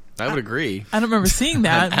 I would agree. I don't remember seeing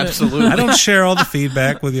that. but- Absolutely. I don't share all the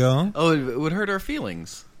feedback with y'all. Oh, it would hurt our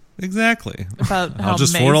feelings. Exactly. About how I'll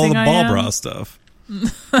just forward all the amazing I ball am. bra stuff.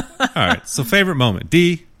 All right. So favorite moment.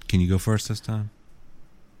 D, can you go first this time?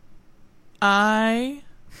 I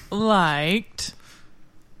liked.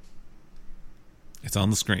 It's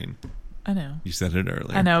on the screen. I know. You said it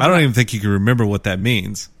earlier. I know, I don't but- even think you can remember what that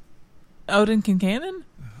means. Odin Kincannon?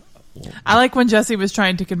 I like when Jesse was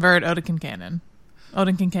trying to convert Odin Kincannon.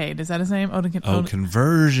 Odin Kincaid. Is that his name? Odin.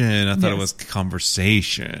 Conversion. I thought it Yes. was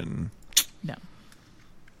conversation. No.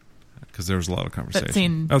 Because there was a lot of conversation. That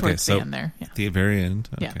scene okay, towards so the end there. Yeah. the very end.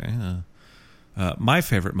 Yeah. Okay. My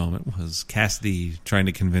favorite moment was Cassidy trying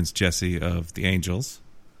to convince Jesse of the Angels,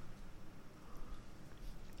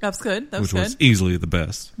 That's good. That was which good. was easily the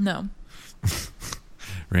best. No.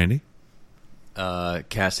 Randy?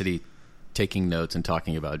 Cassidy taking notes and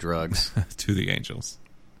talking about drugs. To the Angels.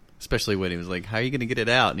 Especially when he was like, how are you going to get it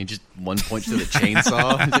out? And he just one points to the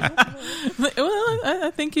chainsaw. He's like, Well,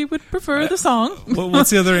 I think you would prefer the song.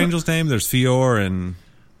 What's the other Angel's name? There's Fior and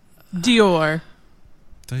Dior.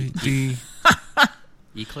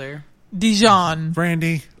 Eclair? Dijon.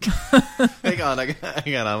 Randy. Hang on.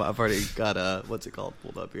 I've already got, what's it called?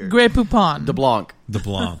 Pulled up here. Grey Poupon. De Blanc.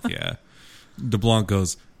 DeBlanc, yeah. DeBlanc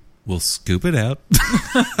goes, we'll scoop it out.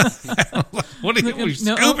 What are you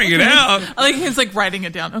No, scooping it okay. out? I like he's like writing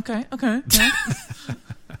it down. Okay. Yeah.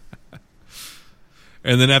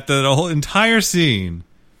 And then after the whole entire scene,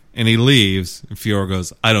 and he leaves, and Fiora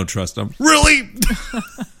goes, I don't trust him. Really?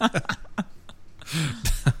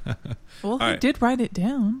 Well, he right. did write it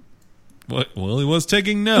down. Well, he was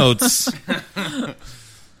taking notes.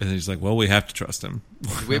 And he's like, well, we have to trust him.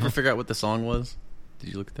 Did we ever figure out what the song was? Did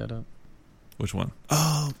you look that up? Which one?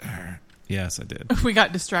 Oh, yes, I did. We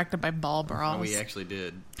got distracted by ball brawls. Oh, we actually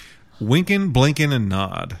did. Winkin', blinkin', and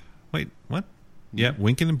nod. Wait, what? Yeah,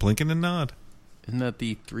 winkin' and blinkin' and nod. Isn't that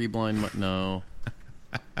the Three Blind... No.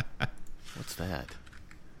 What's that?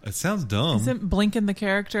 It sounds dumb. Isn't Blinken the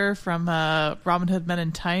character from Robin Hood Men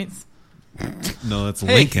in Tights? No, it's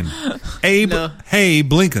Lincoln. Abe, No. hey,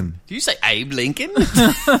 Blinken. Did you say Abe Lincoln?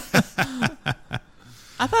 I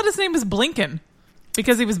thought his name was Blinken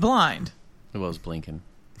because he was blind. It was Blinken.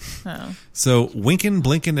 Oh. So, Winkin',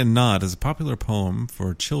 Blinkin', and Nod is a popular poem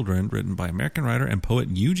for children written by American writer and poet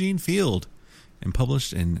Eugene Field and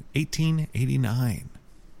published in 1889.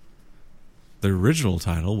 The original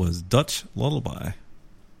title was Dutch Lullaby.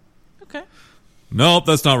 Okay. Nope,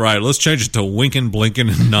 that's not right. Let's change it to Winkin', Blinkin',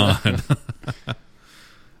 and Nod.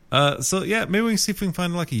 So, yeah, maybe we can see if we can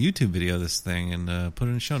find like a YouTube video of this thing and put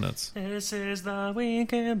it in show notes. This is the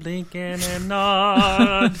winking, blinking, and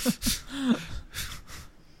nod.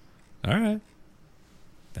 All right.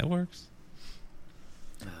 That works.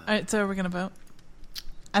 All right, so we're going to vote.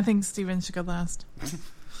 I think Steven should go last.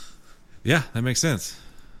 Yeah, that makes sense.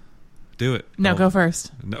 Do it. No, Oh, go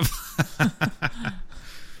first. No.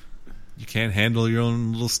 You can't handle your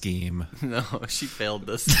own little scheme. No, she failed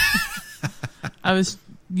this. I was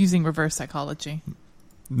using reverse psychology.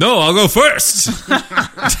 No, I'll go first.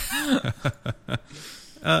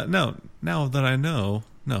 No, now that I know.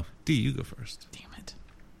 No, D, you go first. Damn it.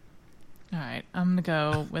 All right, I'm going to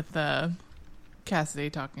go with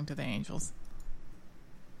Cassidy talking to the angels.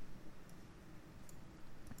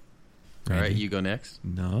 All right, Randy? you go next.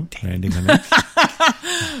 No, Randy, go next.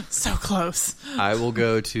 So close. I will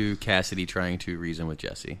go to Cassidy trying to reason with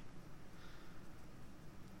Jesse.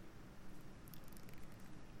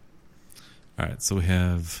 All right, so we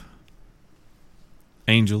have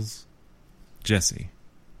Angels, Jesse.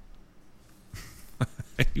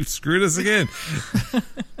 You screwed us again.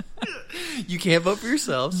 You can't vote for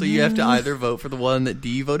yourself, so you have to either vote for the one that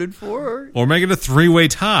D voted for or... Or make it a three-way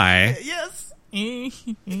tie, Yes!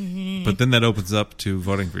 but then that opens up to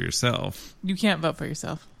voting for yourself, You can't vote for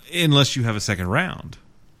yourself. unless you have a second round.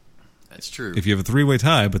 That's true. If you have a three-way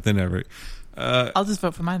tie, but then I'll just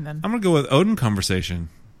vote for mine then. I'm going to go with Odin conversion.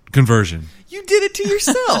 You did it to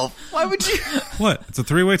yourself. Why would you... What? It's a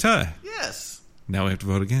three-way tie. Yes. Now we have to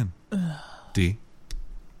vote again. D.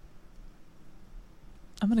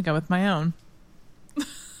 I'm going to go with my own.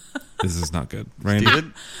 This is not good. Randy.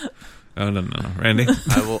 David, Oh, no. Randy.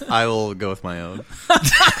 I will go with my own.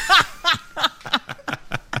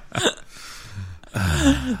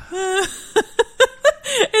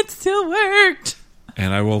 It still worked.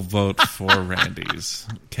 And I will vote for Randy's.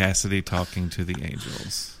 Cassidy talking to the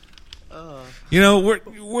angels. You know,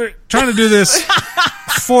 we're trying to do this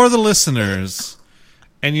for the listeners,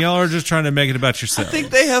 and y'all are just trying to make it about yourself. I think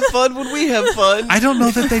they have fun when we have fun. I don't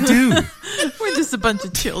know that they do. We're just a bunch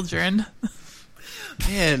of children.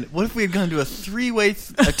 Man, what if we had gone to a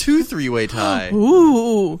two three-way tie?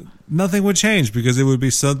 Ooh. Nothing would change because it would be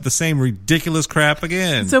the same ridiculous crap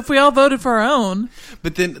again. So if we all voted for our own,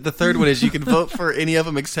 But then the third one is you can vote for any of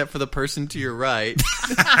them except for the person to your right.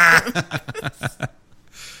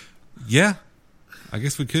 Yeah. I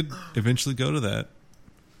guess we could eventually go to that.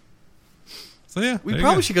 So yeah. We there you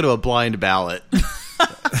probably go. should go to a blind ballot.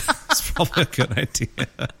 That's probably a good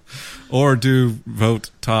idea. Or do vote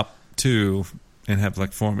top two and have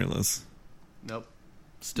like formulas. Nope.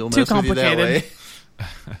 Still Too mess with you that way.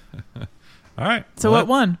 complicated. All right. so well, what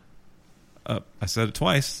won? I said it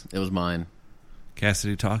twice. It was mine.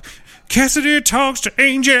 Cassidy talks to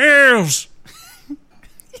angels.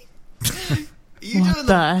 You What doing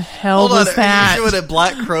the hell Hold on, was that? are you doing it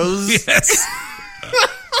Black Crows? Yes.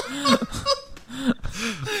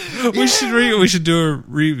 We should do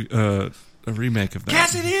a remake of that.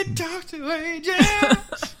 Cassidy talk to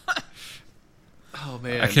angels. Oh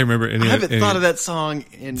man, I can't remember any. I haven't any- thought of that song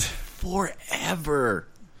in forever.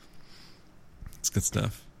 It's good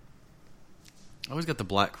stuff. I always got the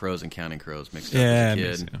Black Crows and Counting Crows mixed Yeah, up it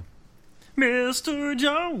as a makes- kid. yeah. Mr.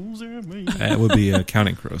 Jones and me. That would be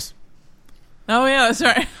Counting Crows. Oh yeah, that's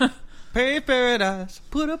right. Pay paradise,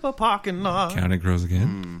 put up a parking lot. Counting Crows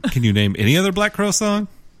again. Can you name any other Black Crow song?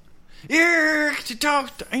 Here to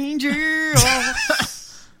talk to angels.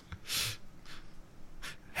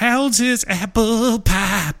 How's his apple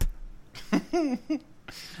pipe?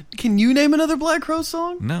 Can you name another Black Crow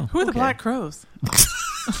song? No. Who are the Black Crows?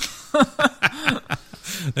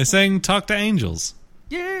 They sang Talk to Angels.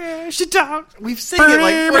 Yeah, she talked. We've seen it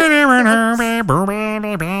like... Well,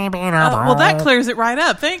 that clears it right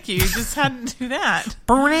up. Thank you. You just had to do that.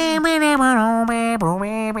 I didn't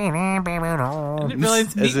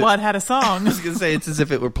realize Meatwad had a song. I was going to say, it's as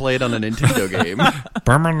if it were played on a Nintendo game.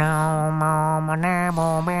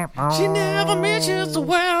 She never mentions the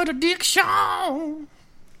word addiction.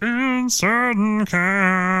 In certain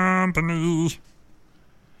company.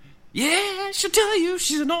 Yeah, she'll tell you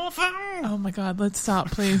she's an orphan. Oh my God, let's stop,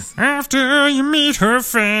 please. After you meet her I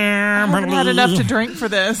family. haven't had enough to drink for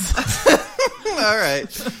this. All right.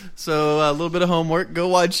 So a little bit of homework. Go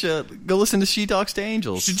watch, go listen to She Talks to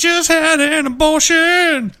Angels. She just had an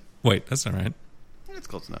abortion. Wait, that's not right. That's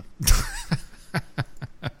close enough.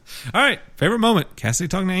 All right, favorite moment. Cassidy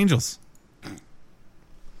talking to angels.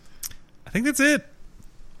 I think that's it.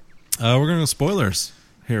 We're going to go spoilers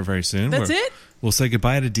here very soon. That's it? We'll say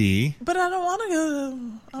goodbye to Dee. But I don't want to go.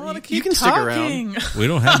 I want to keep You can talking. stick around. We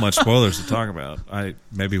don't have much spoilers to talk about.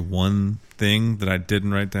 Maybe one thing that I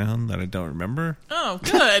didn't write down that I don't remember. Oh,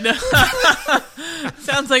 good.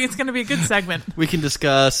 Sounds like it's going to be a good segment. We can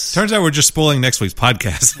discuss... Turns out we're just spoiling next week's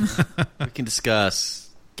podcast. We can discuss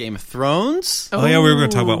Game of Thrones. Oh yeah, we were going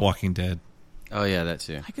to talk about Walking Dead. Oh, yeah, that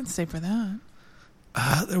too. I can stay for that.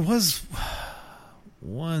 There was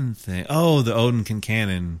one thing. Oh, the Odin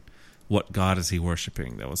Kincannon. What god is he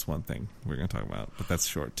worshiping? That was one thing we're going to talk about, but that's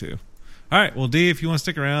short too. All right, well, Dee, if you want to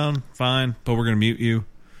stick around, fine, but we're going to mute you.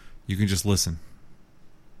 You can just listen.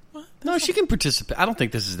 What? No, she can participate. I don't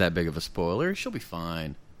think this is that big of a spoiler. She'll be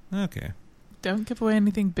fine. Okay. Don't give away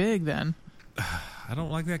anything big then. I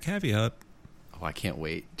don't like that caveat. Oh, I can't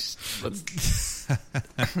wait. Just, let's... All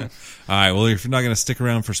right, well, if you're not going to stick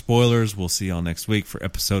around for spoilers, we'll see y'all next week for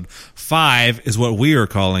episode 5 is what we are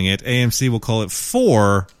calling it. AMC will call it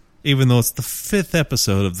 4, even though it's the 5th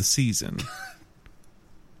episode of the season.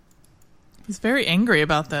 He's very angry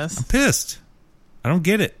about this. I'm pissed. I don't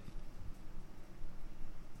get it.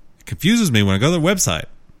 It confuses me when I go to their website.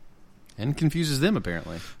 And confuses them,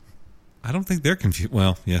 apparently. I don't think they're confused.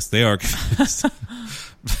 Well, yes, they are confused.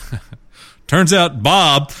 Turns out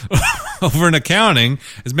Bob, over in accounting,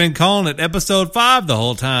 has been calling it episode 5 the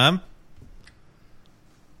whole time.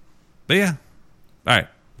 But yeah. All right.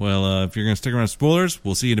 Well, if you're going to stick around with spoilers,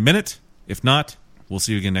 we'll see you in a minute. If not, we'll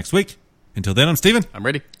see you again next week. Until then, I'm Steven. I'm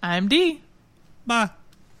ready. I'm Dee. Bye.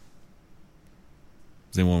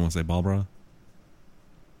 Does anyone want to say Barbara?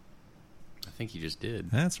 I think you just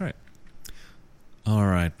did. That's right. All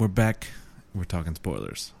right. We're back. We're talking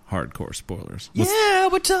spoilers. Hardcore spoilers. Yeah,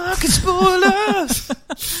 we're talking spoilers.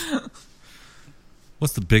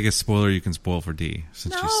 What's the biggest spoiler you can spoil for Dee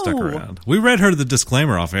since she's stuck No. around? We read her the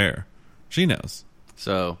disclaimer off air. She knows.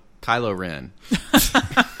 So, Kylo Ren.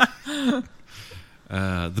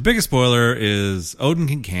 The biggest spoiler is Odin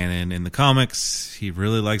Kincannon. In the comics, he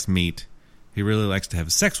really likes meat. He really likes to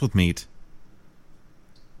have sex with meat.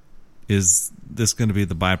 Is this going to be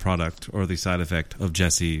the byproduct or the side effect of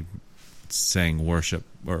Jesse saying worship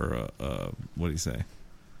or what do you say?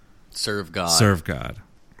 Serve God. Serve God.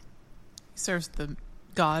 He serves the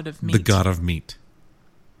god of meat. The god of meat.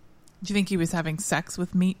 Do you think he was having sex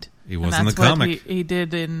with meat? He was and in the that's what comic. he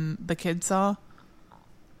did in The Kid Saw?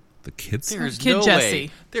 The kids. There's Kid no Jesse.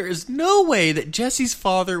 way. There is no way that Jesse's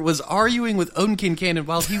father was arguing with Odin Kincannon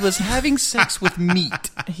while he was having sex with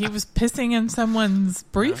meat. He was pissing in someone's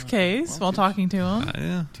briefcase while talking to him.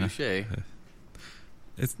 Yeah. Touche.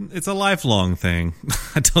 It's a lifelong thing.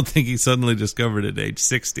 I don't think he suddenly discovered it at age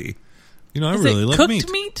 60. You know, I Is really it love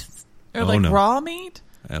cooked meat. Or Oh, like no. raw meat?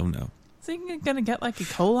 Oh no. Is he going to get like E.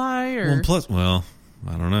 coli or... Well, plus, I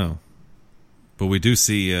don't know. But we do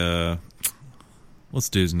see, what's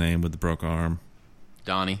dude's name with the broke arm?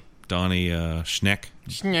 Donnie. Donnie Schneck.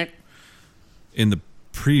 Schneck. In the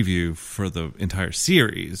preview for the entire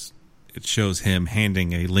series, it shows him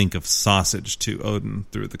handing a link of sausage to Odin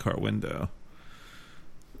through the car window.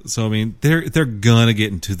 So, I mean, they're gonna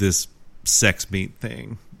get into this sex meat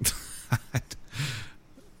thing.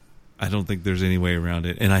 I don't think there's any way around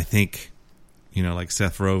it. And I think, you know, like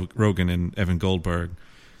Seth Rogen and Evan Goldberg,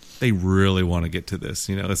 they really want to get to this.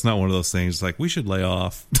 You know, it's not one of those things like, we should lay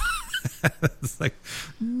off. It's like,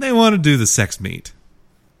 they want to do the sex meat.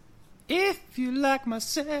 If you like my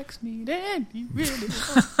sex meat and you really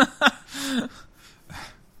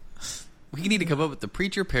we need to come up with the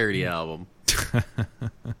Preacher parody album.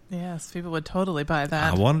 Yes, people would totally buy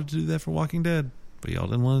that. I wanted to do that for Walking Dead, but y'all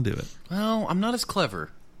didn't want to do it. Well, I'm not as clever.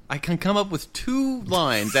 I can come up with 2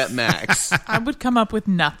 lines at max. I would come up with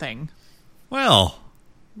nothing. Well,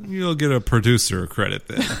 You'll get a producer credit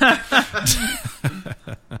then.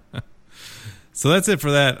 So that's it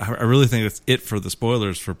for that. I really think that's it for the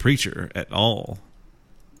spoilers for Preacher at all.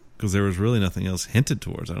 Because there was really nothing else hinted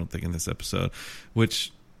towards, I don't think, in this episode.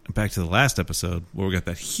 Which, back to the last episode, where we got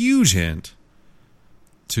that huge hint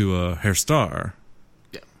to Herr Starr.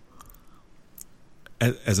 Yeah.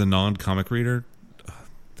 As a non-comic reader,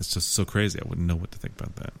 that's just so crazy. I wouldn't know what to think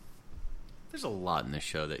about that. There's a lot in this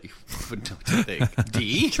show that you wouldn't know what to think.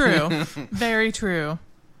 D? True. Very true.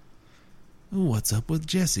 What's up with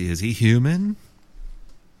Jesse? Is he human?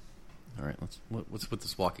 All right, what's with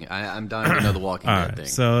this Walking? I'm dying to know the Walking All Dead right, thing.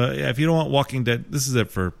 so if you don't want Walking Dead, this is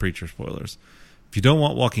it for Preacher spoilers. If you don't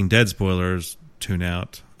want Walking Dead spoilers, tune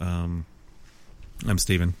out. I'm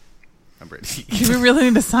Steven. I'm Brittany. Do we really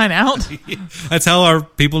need to sign out? That's how our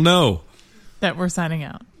people know. That we're signing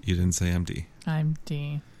out. You didn't say MD. I'm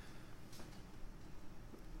D.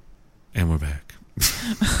 And we're back.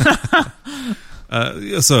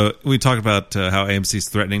 So we talked about how AMC's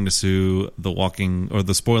threatening to sue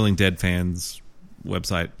the Spoiling Dead fans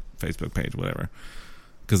website, Facebook page, whatever,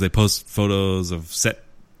 because they post photos of set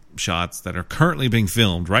shots that are currently being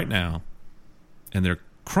filmed right now, and they're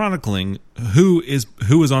chronicling who is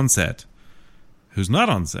on set, who's not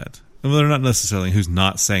on set. Well, they're not necessarily who's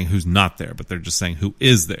not saying who's not there, but they're just saying who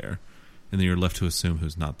is there, and then you're left to assume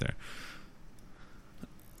who's not there.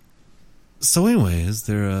 So anyways,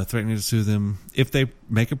 they're threatening to sue them if they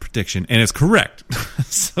make a prediction, and it's correct.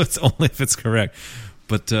 So it's only if it's correct.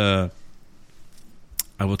 But I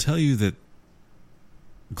will tell you that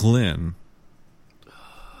Glenn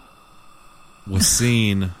was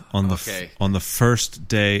seen on the first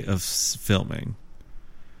day of filming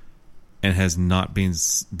and has not been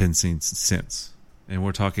seen since. And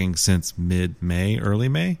we're talking since mid-May, early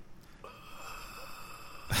May.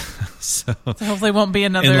 So hopefully it won't be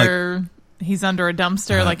another... he's under a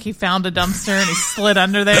dumpster, like he found a dumpster and he slid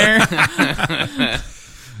under there.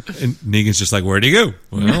 And Negan's just like, where'd he go?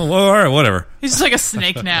 Well, all right, whatever. He's just like a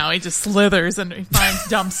snake now. He just slithers and he finds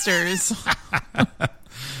dumpsters.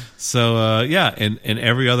 So, and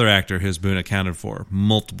every other actor has been accounted for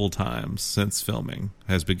multiple times since filming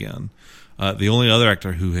has begun. The only other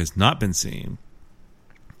actor who has not been seen,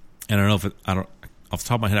 and I don't know if off the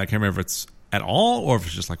top of my head, I can't remember if it's at all or if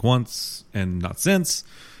it's just like once and not since,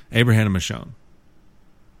 Abraham and Michonne.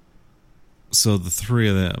 So the three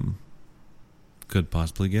of them could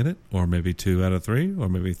possibly get it, or maybe 2 out of 3, or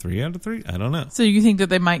maybe 3 out of 3. I don't know. So you think that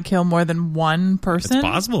they might kill more than one person? It's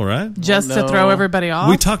possible, right? Just to throw everybody off?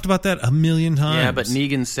 We talked about that a million times. Yeah, but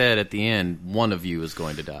Negan said at the end, one of you is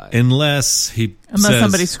going to die. Unless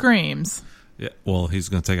somebody screams. Yeah, well, he's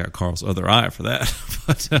going to take out Carl's other eye for that.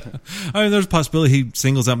 But I mean, there's a possibility he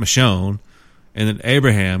singles out Michonne, and then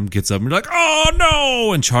Abraham gets up and be like, "Oh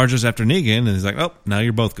no!" and charges after Negan, and he's like, "Oh, now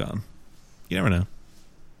you're both gone." You never know.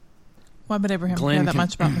 Why would Abraham care that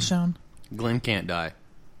much about Michonne? Glenn can't die.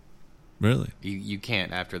 Really? You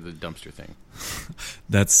can't after the dumpster thing.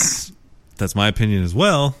 That's my opinion as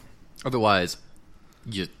well. Otherwise,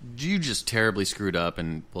 you just terribly screwed up,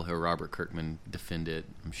 and we'll hear Robert Kirkman defend it,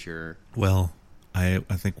 I'm sure. Well, I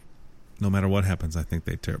think no matter what happens, I think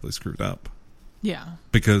they terribly screwed up. Yeah.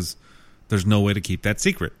 Because there's no way to keep that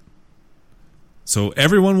secret. So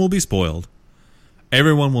everyone will be spoiled.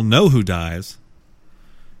 Everyone will know who dies.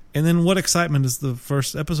 And then what excitement is the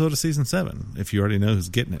first episode of season 7 if you already know who's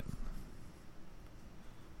getting it?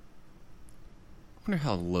 I wonder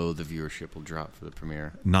how low the viewership will drop for the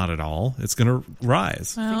premiere. Not at all. It's going to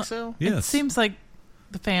rise. Well, Think so? Yes. It seems like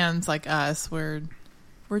the fans like us, we're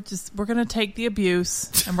going to take the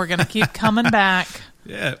abuse and we're going to keep coming back.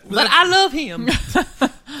 Yeah. But I love him.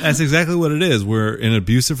 That's exactly what it is. We're in an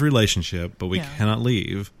abusive relationship, but we cannot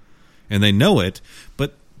leave. And they know it,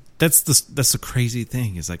 but that's the crazy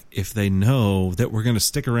thing is like if they know that we're going to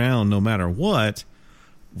stick around no matter what,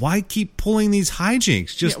 why keep pulling these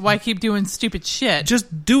hijinks? Just why keep doing stupid shit?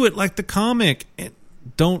 Just do it like the comic and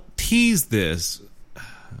don't tease this.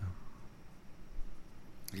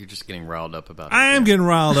 You're just getting riled up about it. I am getting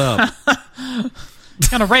riled up.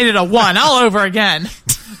 Gonna rate it a 1 all over again.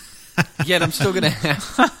 Yet I'm still gonna have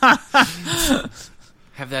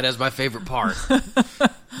that as my favorite part.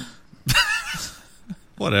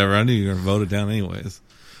 Whatever. I knew you were going to vote it down anyways.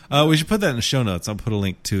 We should put that in the show notes. I'll put a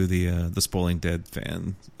link to the Spoiling Dead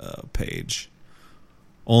fan page.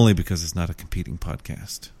 Only because it's not a competing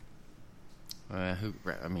podcast.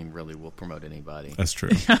 Really, we'll promote anybody. That's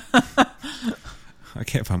true. I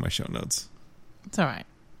can't find my show notes. It's all right.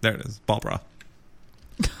 There it is. Ball bra.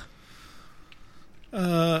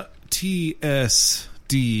 TSDF.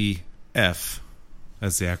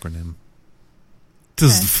 That's the acronym.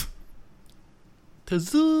 TSDF.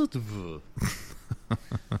 All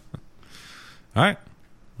right.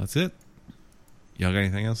 That's it. Y'all got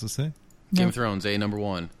anything else to say? Game of Thrones, number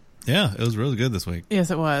 1. Yeah, it was really good this week.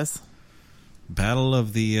 Yes, it was. Battle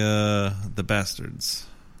of the Bastards.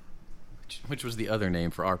 Which was the other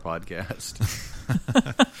name for our podcast.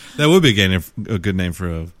 That would be a good name for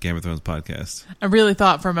a Game of Thrones podcast. I really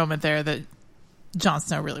thought for a moment there that Jon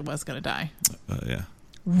Snow really was going to die. Yeah.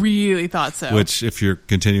 Really thought so. Which, if you're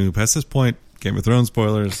continuing past this point, Game of Thrones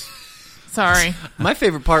spoilers. Sorry. My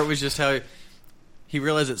favorite part was just how he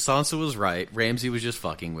realized that Sansa was right. Ramsay was just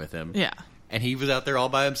fucking with him. Yeah. And he was out there all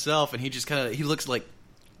by himself, and he just he looks like,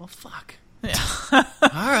 well, fuck. Yeah. All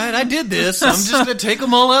right, I did this. I'm just going to take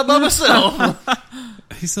them all out by myself.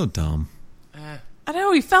 He's so dumb. I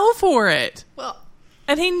know, he fell for it. Well,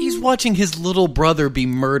 and he's watching his little brother be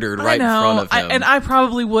murdered right in front of him. And I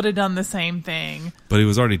probably would have done the same thing. But he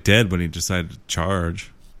was already dead when he decided to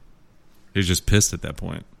charge. He was just pissed at that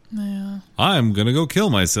point. Yeah. I'm going to go kill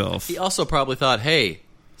myself. He also probably thought, hey,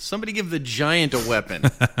 somebody give the giant a weapon,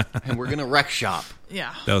 and we're going to wreck shop.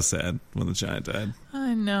 Yeah. That was sad when the giant died.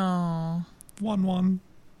 I know. 1-1.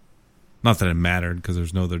 Not that it mattered, because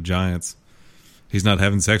there's no other giants. He's not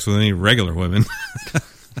having sex with any regular women.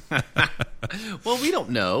 Well, we don't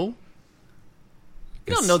know.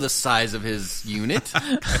 We don't know the size of his unit.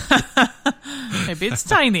 Maybe it's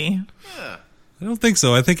tiny. I don't think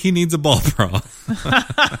so. I think he needs a ball bra.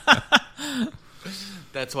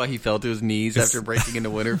 That's why he fell to his knees after breaking into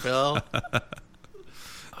Winterfell.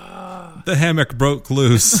 The hammock broke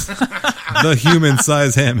loose. The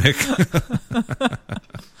human-size hammock.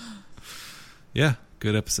 Yeah,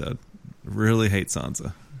 good episode. Really hate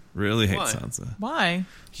Sansa. Really hate Why? Sansa. Why?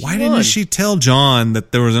 Why didn't she tell Jon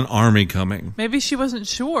that there was an army coming? Maybe she wasn't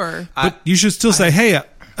sure. But you should still say, hey,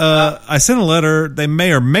 I sent a letter. They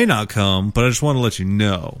may or may not come, but I just want to let you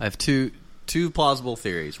know. I have two plausible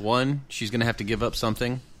theories. One, she's going to have to give up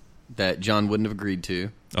something that Jon wouldn't have agreed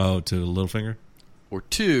to. Oh, to Littlefinger? Or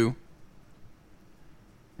two,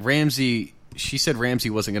 Ramsay... She said Ramsay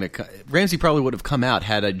wasn't going to... Ramsay probably would have come out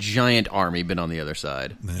had a giant army been on the other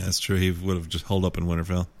side. Yeah, that's true. He would have just holed up in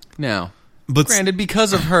Winterfell. Now, But granted,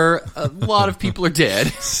 because of her, a lot of people are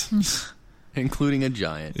dead. Including a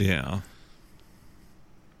giant. Yeah.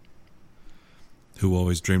 Who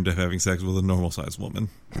always dreamed of having sex with a normal-sized woman.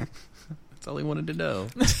 That's all he wanted to know.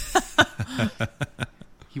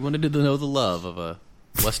 He wanted to know the love of a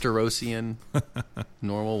Westerosian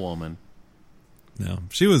normal woman. No,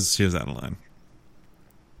 she was out of line.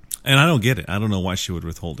 And I don't get it. I don't know why she would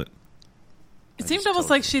withhold it. It seemed almost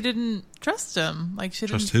like she didn't trust him. Like she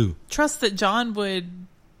Trust didn't who? trust that Jon would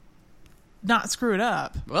not screw it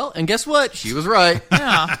up. Well, and guess what? She was right.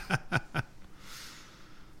 Yeah.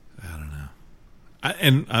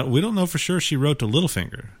 We don't know for sure she wrote to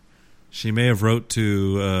Littlefinger. She may have wrote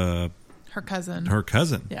to Her cousin. her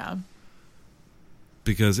cousin. Yeah.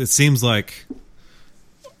 Because it seems like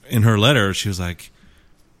in her letter she was like,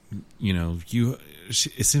 you know,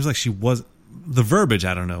 it seems like she was, the verbiage,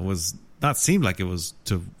 I don't know, was not seemed like it was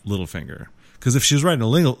to Littlefinger. Because if she was writing to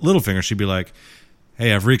Littlefinger, she'd be like,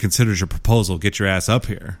 hey, I've reconsidered your proposal, get your ass up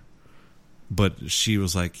here. But she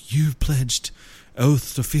was like, you've pledged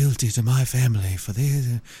oath of fealty to my family for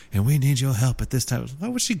this, and we need your help at this time. Why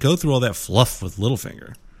would she go through all that fluff with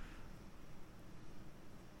Littlefinger?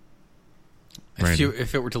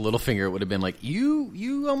 If it were to Littlefinger, it would have been like,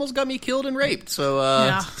 you almost got me killed and raped. So,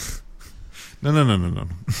 Yeah. No.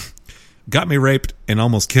 Got me raped and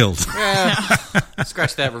almost killed.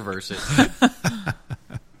 Scratch that, reverse it.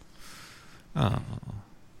 Oh.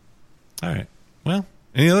 All right. Well,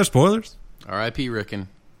 any other spoilers? R.I.P. Rickon.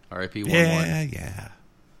 R.I.P. 1-1. Yeah.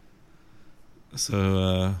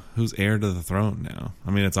 So, who's heir to the throne now?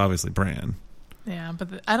 I mean, it's obviously Bran. Yeah,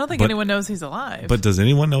 but I don't think anyone knows he's alive. But does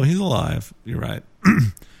anyone know he's alive? You're right.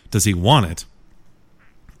 Does he want it?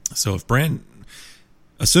 So if Bran...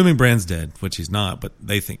 Assuming Bran's dead, which he's not, but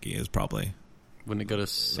they think he is probably. Wouldn't it go to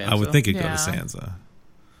Sansa? I would think it'd go Yeah. to Sansa.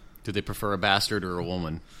 Do they prefer a bastard or a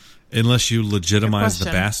woman? Unless you legitimize the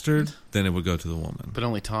question. bastard, then it would go to the woman. But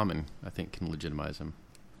only Tommen, I think, can legitimize him.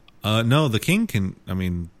 No, the king can... I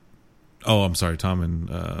mean... Oh, I'm sorry,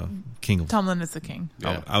 Tommen... King of... Tomlin is the king.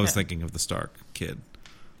 Oh, I was thinking of the Stark kid.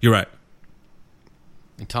 You're right.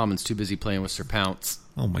 And Tommen's too busy playing with Sir Pounce.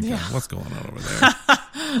 Oh my Yeah. God, what's going on over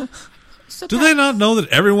there? Do they not know that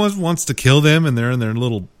everyone wants to kill them and they're in their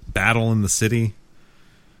little battle in the city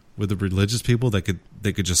with the religious people that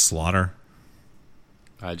they could just slaughter?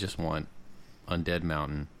 I just want Undead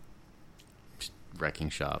Mountain wrecking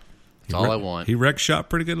shop. That's all I want. He wrecked shop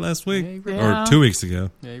pretty good last week. Yeah, he ripped- Yeah. Or 2 weeks ago.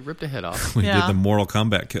 Yeah, he ripped a head off. When he Yeah. did the Mortal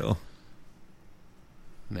Kombat kill.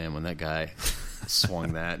 Man, when that guy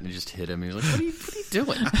swung that and just hit him. He was like, what are you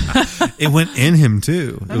doing? It went in him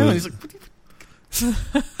too. I know. He's like, what are you...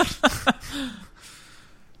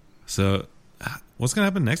 So, what's going to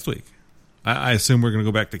happen next week? I assume we're going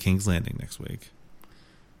to go back to King's Landing next week.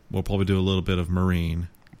 We'll probably do a little bit of Marine.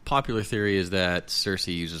 Popular theory is that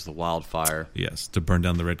Cersei uses the wildfire. Yes, to burn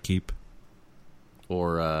down the Red Keep.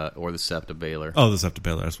 Or the Sept of Baelor. Oh, the Sept of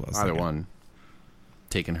Baelor as well. Either one.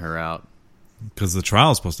 Taking her out. Because the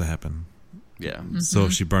trial is supposed to happen. Yeah. Mm-hmm. So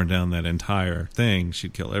if she burned down that entire thing,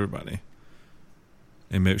 she'd kill everybody.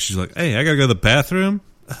 And maybe she's like, hey, I got to go to the bathroom?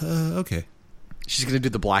 Okay. She's going to do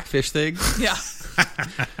the blackfish thing? Yeah.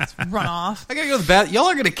 Just run off. I got to go to the bathroom. Y'all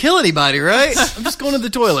are going to kill anybody, right? I'm just going to the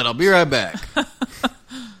toilet. I'll be right back.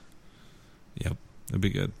 Yep. That'd be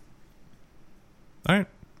good. All right.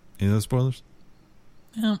 Any other spoilers?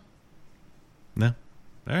 Yeah. No?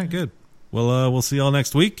 All right, good. Well, we'll see y'all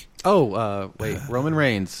next week. Oh, wait. Roman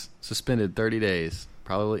Reigns suspended 30 days.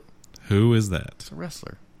 Probably. Who is that? It's a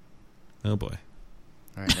wrestler. Oh, boy.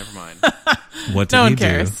 All right, never mind. What did No he one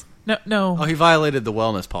cares. do? No. Oh, he violated the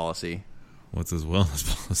wellness policy. What's his wellness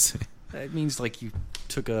policy? It means like you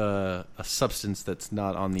took a substance that's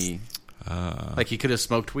not on the... like he could have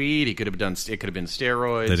smoked weed. He could have done... It could have been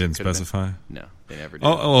steroids. They didn't specify? No, they never did.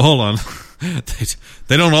 Oh, hold on.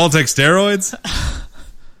 They don't all take steroids?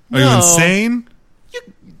 Are you insane?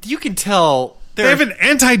 You can tell... They have an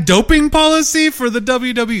anti-doping policy for the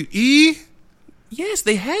WWE? Yes,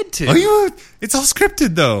 they had to. It's all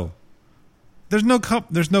scripted, though. There's no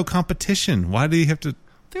competition. Why do you have to...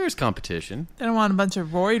 There's competition. They don't want a bunch of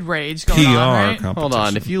roid rage going PR on, right? competition. Hold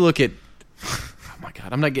on. If you look at... Oh, my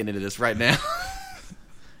God. I'm not getting into this right now.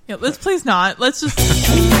 Yeah, let's please not. Let's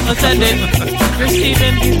end it. You're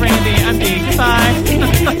Steven. He's Randy. I'm Dee.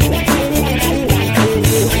 Goodbye.